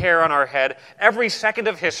 every hair on our head, every second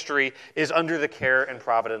of history is under the care and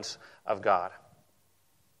providence of God.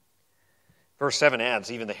 Verse 7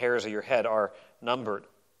 adds, even the hairs of your head are numbered.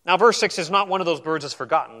 Now, verse 6 is not one of those birds that's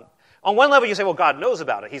forgotten. On one level, you say, well, God knows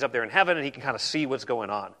about it. He's up there in heaven, and he can kind of see what's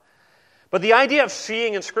going on. But the idea of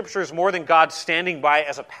seeing in Scripture is more than God standing by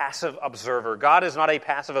as a passive observer. God is not a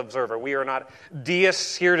passive observer. We are not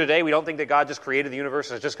deists here today. We don't think that God just created the universe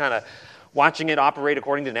and is just kind of watching it operate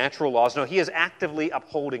according to natural laws. No, he is actively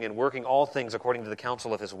upholding and working all things according to the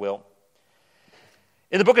counsel of his will.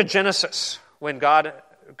 In the book of Genesis, when God's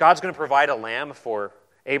going to provide a lamb for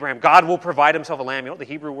Abraham, God will provide himself a lamb. You know what the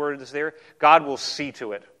Hebrew word is there? God will see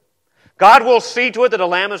to it. God will see to it that a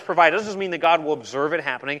lamb is provided. It doesn't mean that God will observe it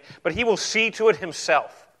happening, but he will see to it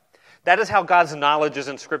himself. That is how God's knowledge is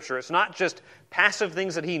in Scripture. It's not just passive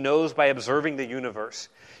things that he knows by observing the universe.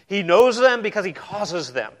 He knows them because he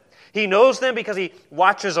causes them. He knows them because he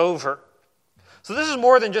watches over. So this is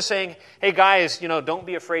more than just saying, hey guys, don't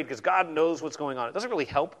be afraid because God knows what's going on. It doesn't really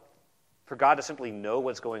help for God to simply know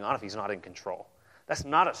what's going on if he's not in control. That's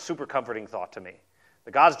not a super comforting thought to me.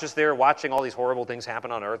 That God's just there watching all these horrible things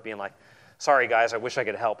happen on earth, being like, sorry guys, I wish I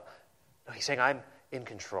could help. No, he's saying, I'm in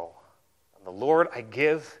control. I'm the Lord, I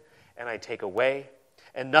give and I take away,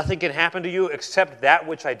 and nothing can happen to you except that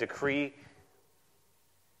which I decree,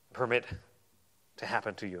 permit to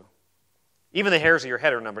happen to you. Even the hairs of your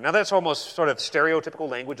head are numbered. Now that's almost sort of stereotypical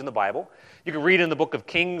language in the Bible. You can read in the book of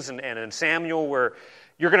Kings and in Samuel where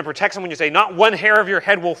you're going to protect someone. You say, not one hair of your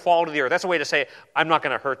head will fall to the earth. That's a way to say, I'm not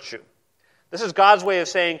going to hurt you. This is God's way of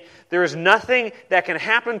saying, there is nothing that can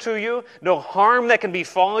happen to you, no harm that can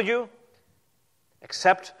befall you,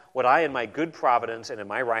 except what I in my good providence and in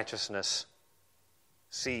my righteousness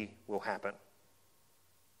see will happen.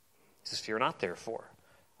 He says, fear not therefore,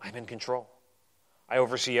 I'm in control. I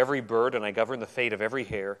oversee every bird and I govern the fate of every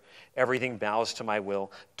hair. Everything bows to my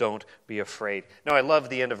will. Don't be afraid. Now I love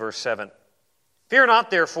the end of verse 7. Fear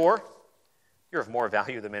not therefore, you're of more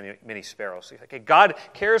value than many sparrows. Okay, God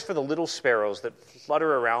cares for the little sparrows that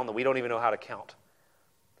flutter around that we don't even know how to count.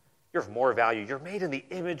 You're of more value. You're made in the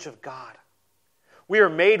image of God. We are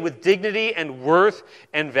made with dignity and worth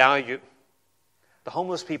and value. The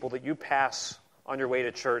homeless people that you pass on your way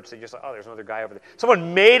to church, that you're just like, oh, there's another guy over there.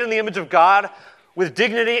 Someone made in the image of God with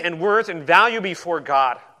dignity and worth and value before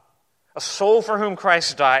God. A soul for whom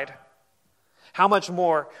Christ died. How much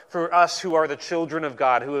more for us who are the children of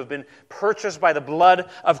God, who have been purchased by the blood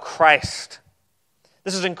of Christ.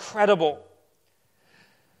 This is incredible.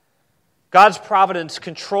 God's providence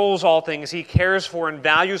controls all things. He cares for and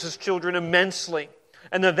values his children immensely.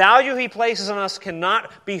 And the value he places on us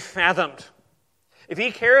cannot be fathomed. If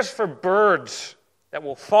he cares for birds that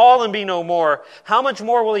will fall and be no more, how much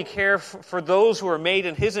more will he care for those who are made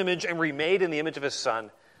in his image and remade in the image of his Son?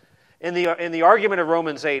 In the argument of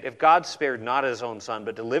Romans 8, if God spared not his own Son,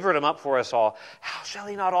 but delivered him up for us all, how shall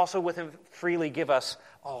he not also with him freely give us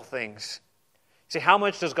all things? See, how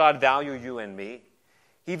much does God value you and me?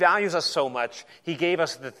 He values us so much, he gave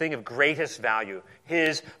us the thing of greatest value,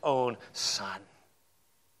 his own Son.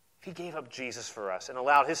 If he gave up Jesus for us and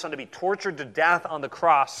allowed his Son to be tortured to death on the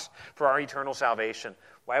cross for our eternal salvation,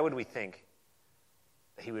 why would we think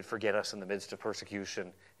that he would forget us in the midst of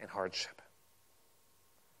persecution and hardship?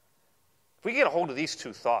 If we get a hold of these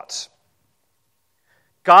two thoughts,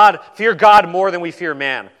 fear God more than we fear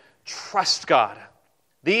man. Trust God.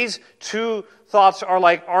 These two thoughts are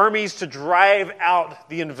like armies to drive out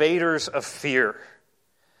the invaders of fear.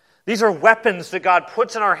 These are weapons that God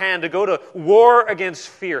puts in our hand to go to war against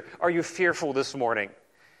fear. Are you fearful this morning?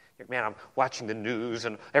 Man, I'm watching the news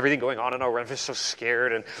and everything going on and over. I'm just so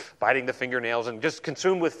scared and biting the fingernails and just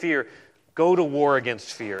consumed with fear. Go to war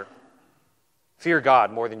against fear. Fear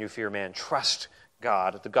God more than you fear man. Trust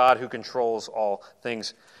God, the God who controls all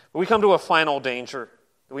things. But we come to a final danger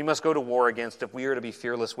that we must go to war against if we are to be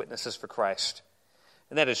fearless witnesses for Christ,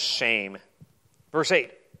 and that is shame. Verse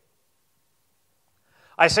 8.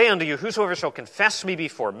 I say unto you, whosoever shall confess me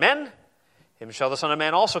before men, him shall the Son of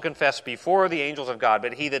Man also confess before the angels of God.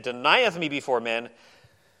 But he that denieth me before men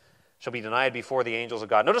shall be denied before the angels of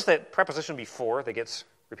God. Notice that preposition before that gets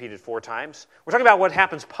repeated 4 times. We're talking about what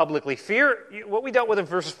happens publicly. Fear, what we dealt with in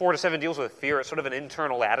verses 4 to 7 deals with fear. It's sort of an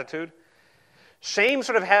internal attitude. Shame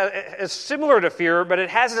sort of is similar to fear, but it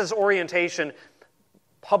has its orientation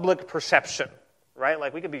public perception, right?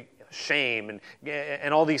 Like we could be shame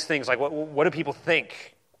and all these things. Like what do people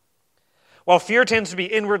think? While fear tends to be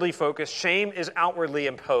inwardly focused, shame is outwardly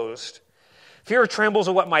imposed. Fear trembles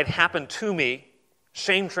at what might happen to me.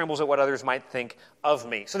 Shame trembles at what others might think of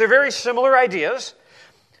me. So they're very similar ideas.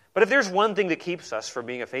 But if there's one thing that keeps us from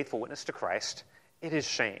being a faithful witness to Christ, it is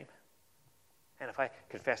shame. And if I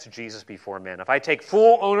confess Jesus before men, if I take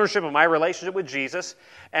full ownership of my relationship with Jesus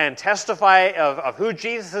and testify of who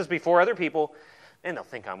Jesus is before other people, then they'll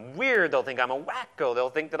think I'm weird. They'll think I'm a wacko. They'll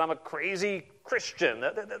think that I'm a crazy Christian.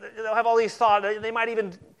 They'll have all these thoughts. They might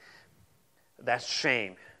even... That's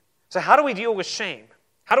shame. So how do we deal with shame?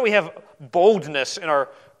 How do we have boldness in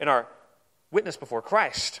our witness before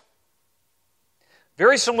Christ?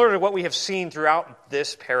 Very similar to what we have seen throughout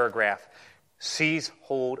this paragraph. Seize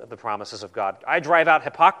hold of the promises of God. I drive out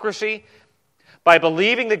hypocrisy by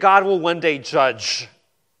believing that God will one day judge.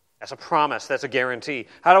 That's a promise. That's a guarantee.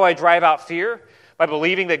 How do I drive out fear? By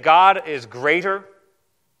believing that God is greater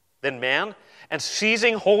than man and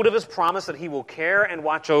seizing hold of his promise that he will care and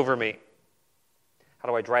watch over me. How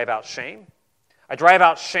do I drive out shame? I drive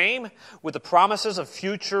out shame with the promises of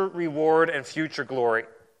future reward and future glory.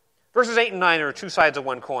 Verses 8 and 9 are 2 sides of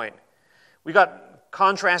one coin. We got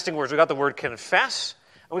contrasting words. We got the word confess,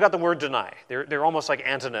 and we got the word deny. They're almost like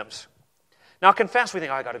antonyms. Now, confess, we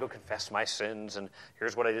think, I got to go confess my sins, and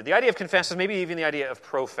here's what I did. The idea of confess is maybe even the idea of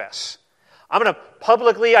profess. I'm going to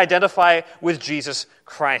publicly identify with Jesus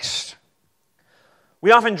Christ.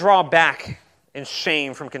 We often draw back in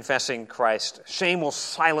shame from confessing Christ. Shame will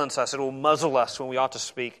silence us. It will muzzle us when we ought to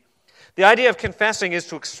speak. The idea of confessing is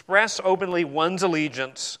to express openly one's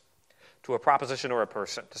allegiance to a proposition or a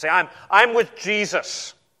person. To say, I'm with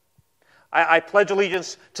Jesus. I pledge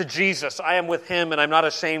allegiance to Jesus. I am with him, and I'm not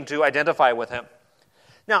ashamed to identify with him.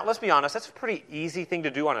 Now, let's be honest. That's a pretty easy thing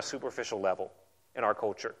to do on a superficial level in our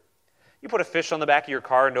culture. You put a fish on the back of your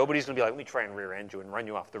car, nobody's going to be like, let me try and rear-end you and run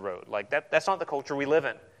you off the road. Like that's not the culture we live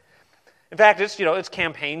in. In fact, it's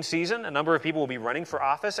campaign season. A number of people will be running for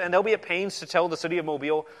office, and they'll be at pains to tell the city of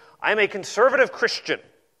Mobile, I'm a conservative Christian.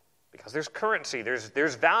 Because there's currency,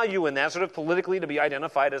 there's value in that sort of politically to be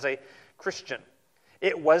identified as a Christian.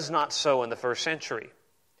 It was not so in the first century.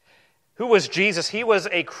 Who was Jesus? He was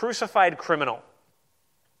a crucified criminal.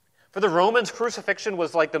 For the Romans, crucifixion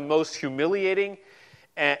was like the most humiliating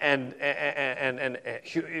and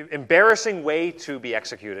embarrassing way to be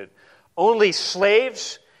executed. Only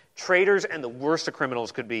slaves, traitors, and the worst of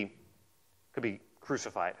criminals could be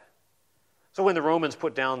crucified. So when the Romans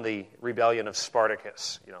put down the rebellion of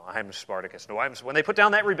Spartacus, I'm Spartacus. No, when they put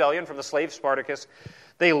down that rebellion from the slave Spartacus,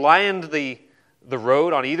 they lined the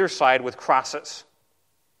road on either side with crosses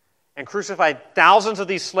and crucified thousands of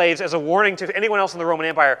these slaves as a warning to anyone else in the Roman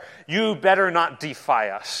Empire, you better not defy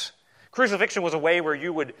us. Crucifixion was a way where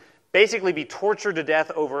you would basically be tortured to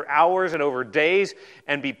death over hours and over days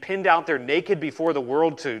and be pinned out there naked before the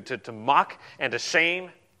world to mock and to shame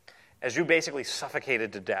as you basically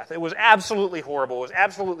suffocated to death. It was absolutely horrible. It was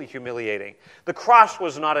absolutely humiliating. The cross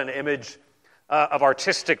was not an image of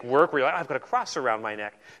artistic work where you're like, I've got a cross around my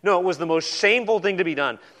neck. No, it was the most shameful thing to be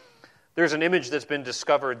done. There's an image that's been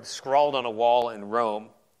discovered, scrawled on a wall in Rome,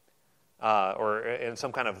 or in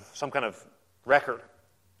some kind of record,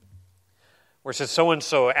 where it says,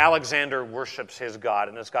 so-and-so, Alexander worships his God,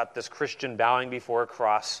 and it's got this Christian bowing before a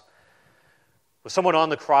cross with someone on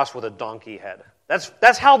the cross with a donkey head.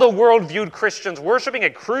 That's how the world viewed Christians. Worshiping a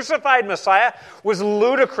crucified Messiah was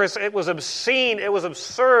ludicrous. It was obscene. It was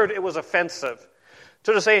absurd. It was offensive.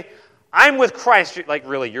 So to say, I'm with Christ, like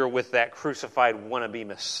really, you're with that crucified wannabe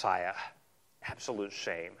Messiah. Absolute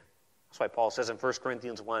shame. That's why Paul says in 1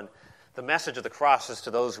 Corinthians 1, the message of the cross is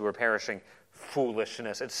to those who are perishing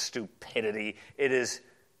foolishness. It's stupidity. It is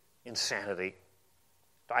insanity.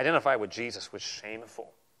 To identify with Jesus was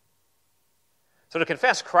shameful. So to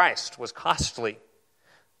confess Christ was costly.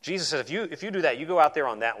 Jesus said, if you do that, you go out there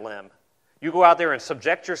on that limb. You go out there and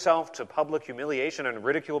subject yourself to public humiliation and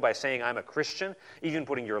ridicule by saying, I'm a Christian, even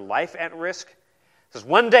putting your life at risk. says,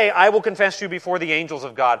 one day I will confess you before the angels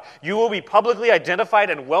of God. You will be publicly identified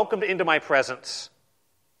and welcomed into my presence.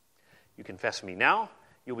 You confess me now,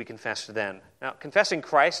 you'll be confessed then. Now, confessing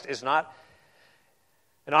Christ is not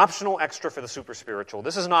an optional extra for the super spiritual.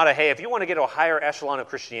 This is not a, hey, if you want to get to a higher echelon of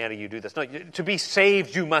Christianity, you do this. No, to be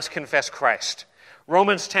saved, you must confess Christ.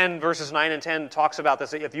 Romans 10, verses 9 and 10 talks about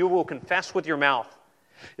this. If you will confess with your mouth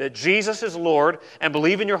that Jesus is Lord and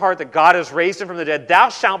believe in your heart that God has raised him from the dead, thou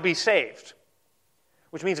shalt be saved.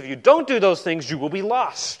 Which means if you don't do those things, you will be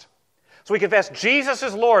lost. So we confess Jesus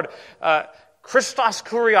is Lord. Christos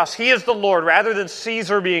Kurios, he is the Lord, rather than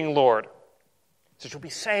Caesar being Lord. So you'll be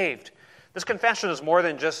saved. This confession is more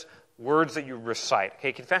than just words that you recite.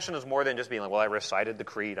 Okay, confession is more than just being like, well, I recited the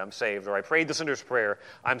creed, I'm saved, or I prayed the sinner's prayer,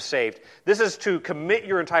 I'm saved. This is to commit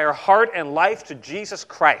your entire heart and life to Jesus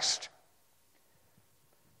Christ.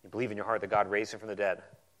 You believe in your heart that God raised him from the dead.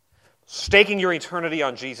 Staking your eternity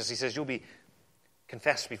on Jesus, he says, you'll be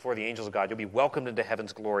confessed before the angels of God. You'll be welcomed into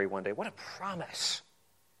heaven's glory one day. What a promise.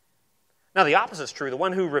 Now, the opposite is true. The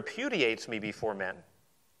one who repudiates me before men,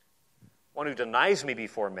 one who denies me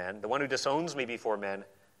before men, the one who disowns me before men,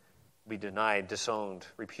 will be denied, disowned,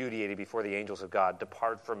 repudiated before the angels of God.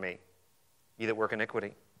 Depart from me, ye that work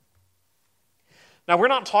iniquity. Now, we're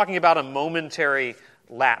not talking about a momentary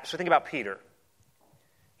lapse. We think about Peter.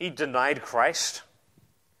 He denied Christ,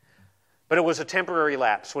 but it was a temporary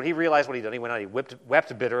lapse. When he realized what he'd done, he went out, he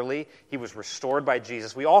wept bitterly. He was restored by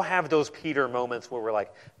Jesus. We all have those Peter moments where we're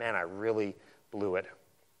like, man, I really blew it.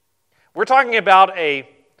 We're talking about a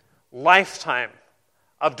lifetime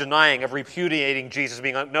of denying, of repudiating Jesus,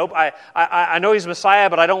 being like, nope, I know he's Messiah,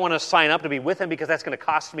 but I don't want to sign up to be with him because that's going to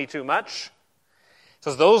cost me too much. It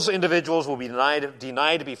says those individuals will be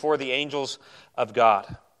denied before the angels of God.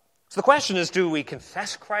 So the question is, do we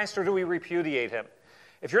confess Christ or do we repudiate him?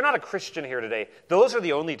 If you're not a Christian here today, those are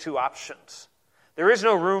the only two options. There is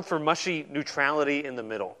no room for mushy neutrality in the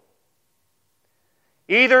middle.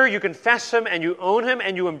 Either you confess him and you own him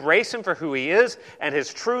and you embrace him for who he is and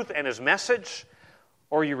his truth and his message,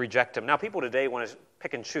 or you reject him. Now, people today want to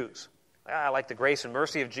pick and choose. I like the grace and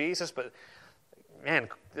mercy of Jesus, but man,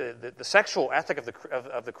 the sexual ethic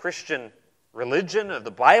of the Christian religion, of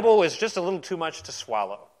the Bible, is just a little too much to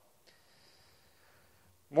swallow.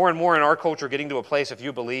 More and more in our culture, getting to a place, if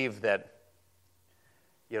you believe that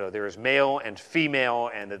there is male and female,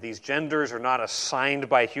 and that these genders are not assigned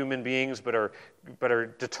by human beings, but are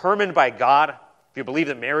determined by God. If you believe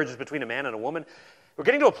that marriage is between a man and a woman, we're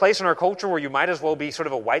getting to a place in our culture where you might as well be sort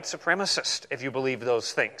of a white supremacist if you believe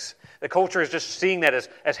those things. The culture is just seeing that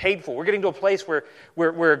as hateful. We're getting to a place where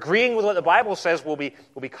we're agreeing with what the Bible says will be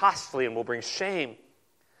costly and will bring shame.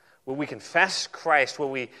 Will we confess Christ?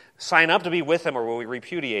 Will we sign up to be with him, or will we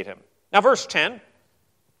repudiate him? Now, verse 10.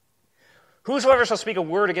 Whosoever shall speak a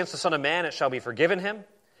word against the Son of Man, it shall be forgiven him.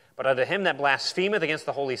 But unto him that blasphemeth against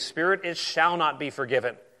the Holy Spirit, it shall not be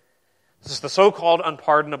forgiven. This is the so-called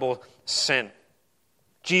unpardonable sin.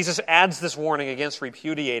 Jesus adds this warning against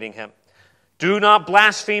repudiating him. Do not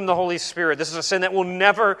blaspheme the Holy Spirit. This is a sin that will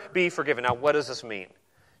never be forgiven. Now, what does this mean?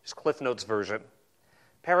 Just Cliff Notes version.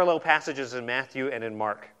 Parallel passages in Matthew and in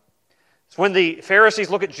Mark. It's when the Pharisees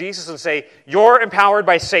look at Jesus and say, you're empowered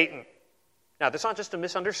by Satan. Now, that's not just a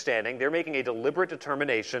misunderstanding. They're making a deliberate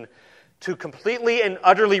determination to completely and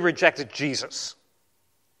utterly reject Jesus.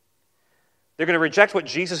 They're going to reject what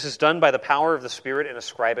Jesus has done by the power of the Spirit and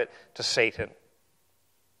ascribe it to Satan.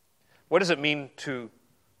 What does it mean to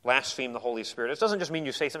blaspheme the Holy Spirit? It doesn't just mean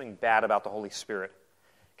you say something bad about the Holy Spirit.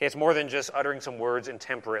 Okay, it's more than just uttering some words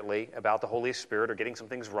intemperately about the Holy Spirit or getting some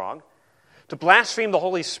things wrong. To blaspheme the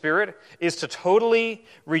Holy Spirit is to totally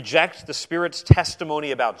reject the Spirit's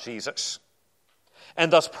testimony about Jesus,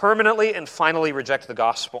 and thus permanently and finally reject the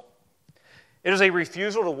gospel. It is a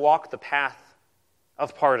refusal to walk the path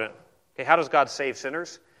of pardon. Okay, how does God save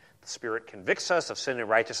sinners? The Spirit convicts us of sin and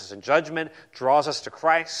righteousness and judgment, draws us to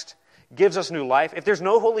Christ, gives us new life. If there's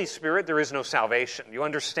no Holy Spirit, there is no salvation. You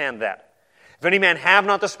understand that. If any man have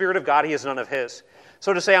not the Spirit of God, he is none of his.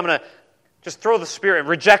 So to say, I'm going to just throw the Spirit and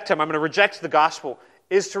reject him, I'm going to reject the gospel,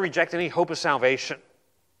 is to reject any hope of salvation.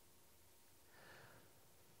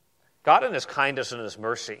 God in his kindness and his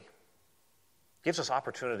mercy gives us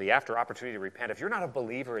opportunity after opportunity to repent. If you're not a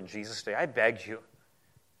believer in Jesus today, I beg you,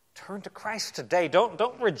 turn to Christ today.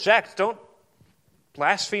 Don't reject, don't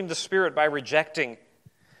blaspheme the Spirit by rejecting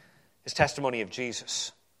his testimony of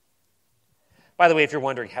Jesus. By the way, if you're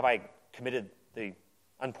wondering, have I committed the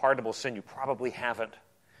unpardonable sin? You probably haven't.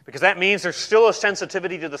 Because that means there's still a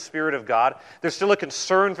sensitivity to the Spirit of God. There's still a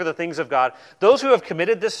concern for the things of God. Those who have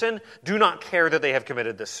committed this sin do not care that they have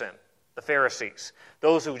committed this sin. The Pharisees,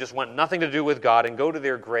 those who just want nothing to do with God and go to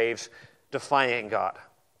their graves defying God.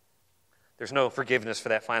 There's no forgiveness for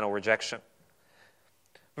that final rejection.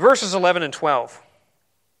 Verses 11 and 12.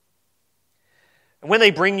 And when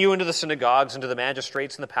they bring you into the synagogues, into the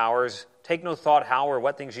magistrates and the powers, take no thought how or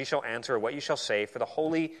what things ye shall answer or what ye shall say, for the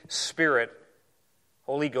Holy Spirit,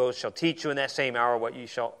 Holy Ghost, shall teach you in that same hour what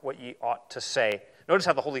ye ought to say. Notice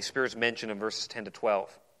how the Holy Spirit is mentioned in verses 10 to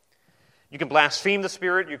 12. You can blaspheme the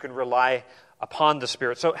Spirit, you can rely upon the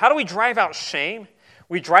Spirit. So how do we drive out shame?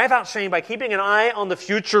 We drive out shame by keeping an eye on the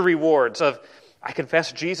future rewards of, I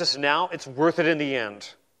confess Jesus now, it's worth it in the end.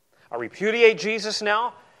 I repudiate Jesus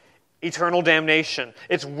now, eternal damnation.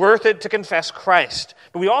 It's worth it to confess Christ.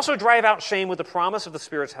 But we also drive out shame with the promise of the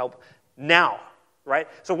Spirit's help now, right?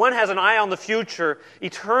 So one has an eye on the future,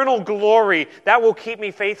 eternal glory, that will keep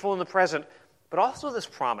me faithful in the present, but also this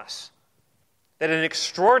promise that in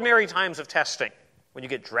extraordinary times of testing, when you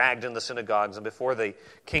get dragged in the synagogues and before the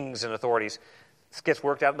kings and authorities, this gets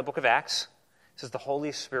worked out in the book of Acts. It says the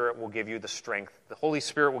Holy Spirit will give you the strength. The Holy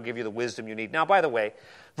Spirit will give you the wisdom you need. Now, by the way,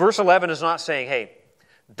 verse 11 is not saying, hey,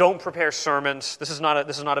 don't prepare sermons. This is not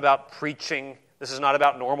about preaching. This is not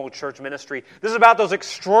about normal church ministry. This is about those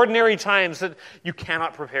extraordinary times that you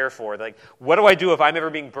cannot prepare for. Like, what do I do if I'm ever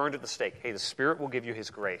being burned at the stake? Hey, the Spirit will give you His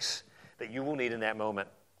grace that you will need in that moment.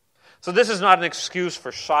 So this is not an excuse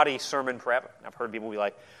for shoddy sermon prep. I've heard people be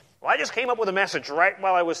like, well, I just came up with a message right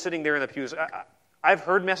while I was sitting there in the pews. I've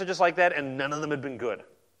heard messages like that, and none of them have been good.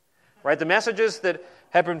 Right? The messages that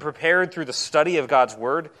have been prepared through the study of God's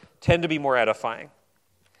Word tend to be more edifying.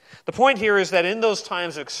 The point here is that in those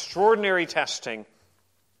times of extraordinary testing,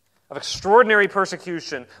 of extraordinary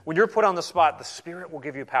persecution, when you're put on the spot, the Spirit will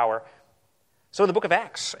give you power. So in the book of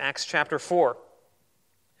Acts, Acts chapter 4,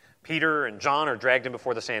 Peter and John are dragged in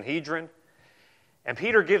before the Sanhedrin, and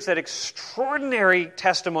Peter gives that extraordinary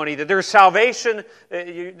testimony that there's salvation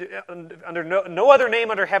under no other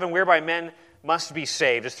name under heaven whereby men must be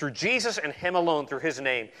saved. It's through Jesus and Him alone, through His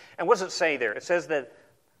name. And what does it say there? It says that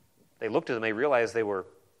they looked at them, they realized they were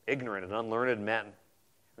ignorant and unlearned men. And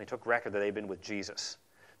they took record that they'd been with Jesus.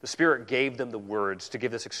 The Spirit gave them the words to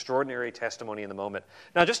give this extraordinary testimony in the moment.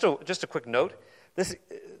 Now, just a quick note.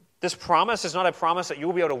 This promise is not a promise that you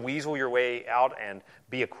will be able to weasel your way out and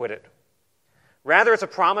be acquitted. Rather, it's a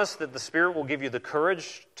promise that the Spirit will give you the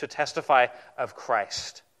courage to testify of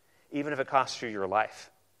Christ, even if it costs you your life.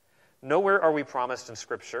 Nowhere are we promised in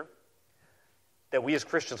Scripture that we as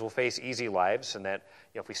Christians will face easy lives and that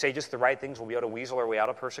if we say just the right things, we'll be able to weasel our way out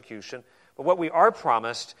of persecution. But what we are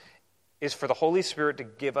promised is for the Holy Spirit to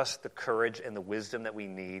give us the courage and the wisdom that we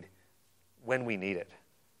need when we need it.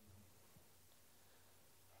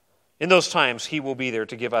 In those times, He will be there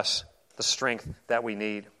to give us the strength that we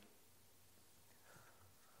need.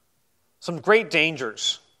 Some great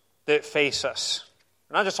dangers that face us.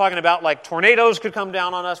 We're not just talking about like tornadoes could come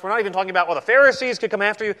down on us. We're not even talking about, well, the Pharisees could come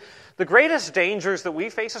after you. The greatest dangers that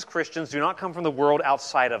we face as Christians do not come from the world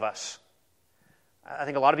outside of us. I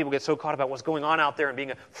think a lot of people get so caught about what's going on out there and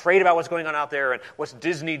being afraid about what's going on out there and what's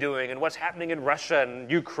Disney doing and what's happening in Russia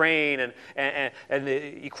and Ukraine and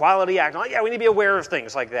the Equality Act. Oh, yeah, we need to be aware of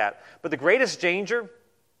things like that. But the greatest danger,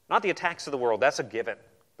 not the attacks of the world. That's a given.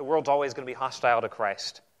 The world's always going to be hostile to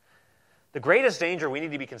Christ. The greatest danger we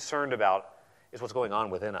need to be concerned about is what's going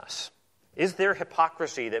on within us. Is there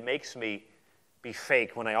hypocrisy that makes me be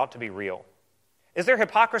fake when I ought to be real? Is there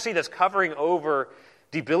hypocrisy that's covering over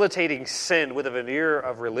debilitating sin with a veneer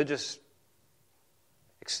of religious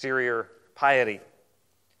exterior piety?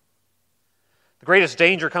 The greatest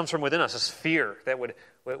danger comes from within us, is fear that would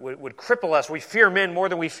cripple us. We fear men more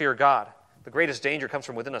than we fear God. The greatest danger comes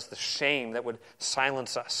from within us, the shame that would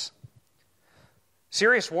silence us.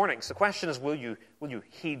 Serious warnings. The question is, will you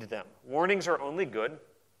heed them? Warnings are only good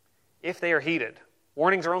if they are heeded.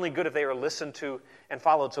 Warnings are only good if they are listened to and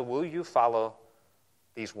followed. So will you follow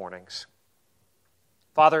these warnings?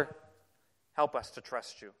 Father, help us to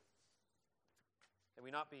trust you. That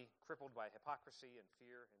we not be crippled by hypocrisy and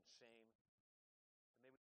fear and shame.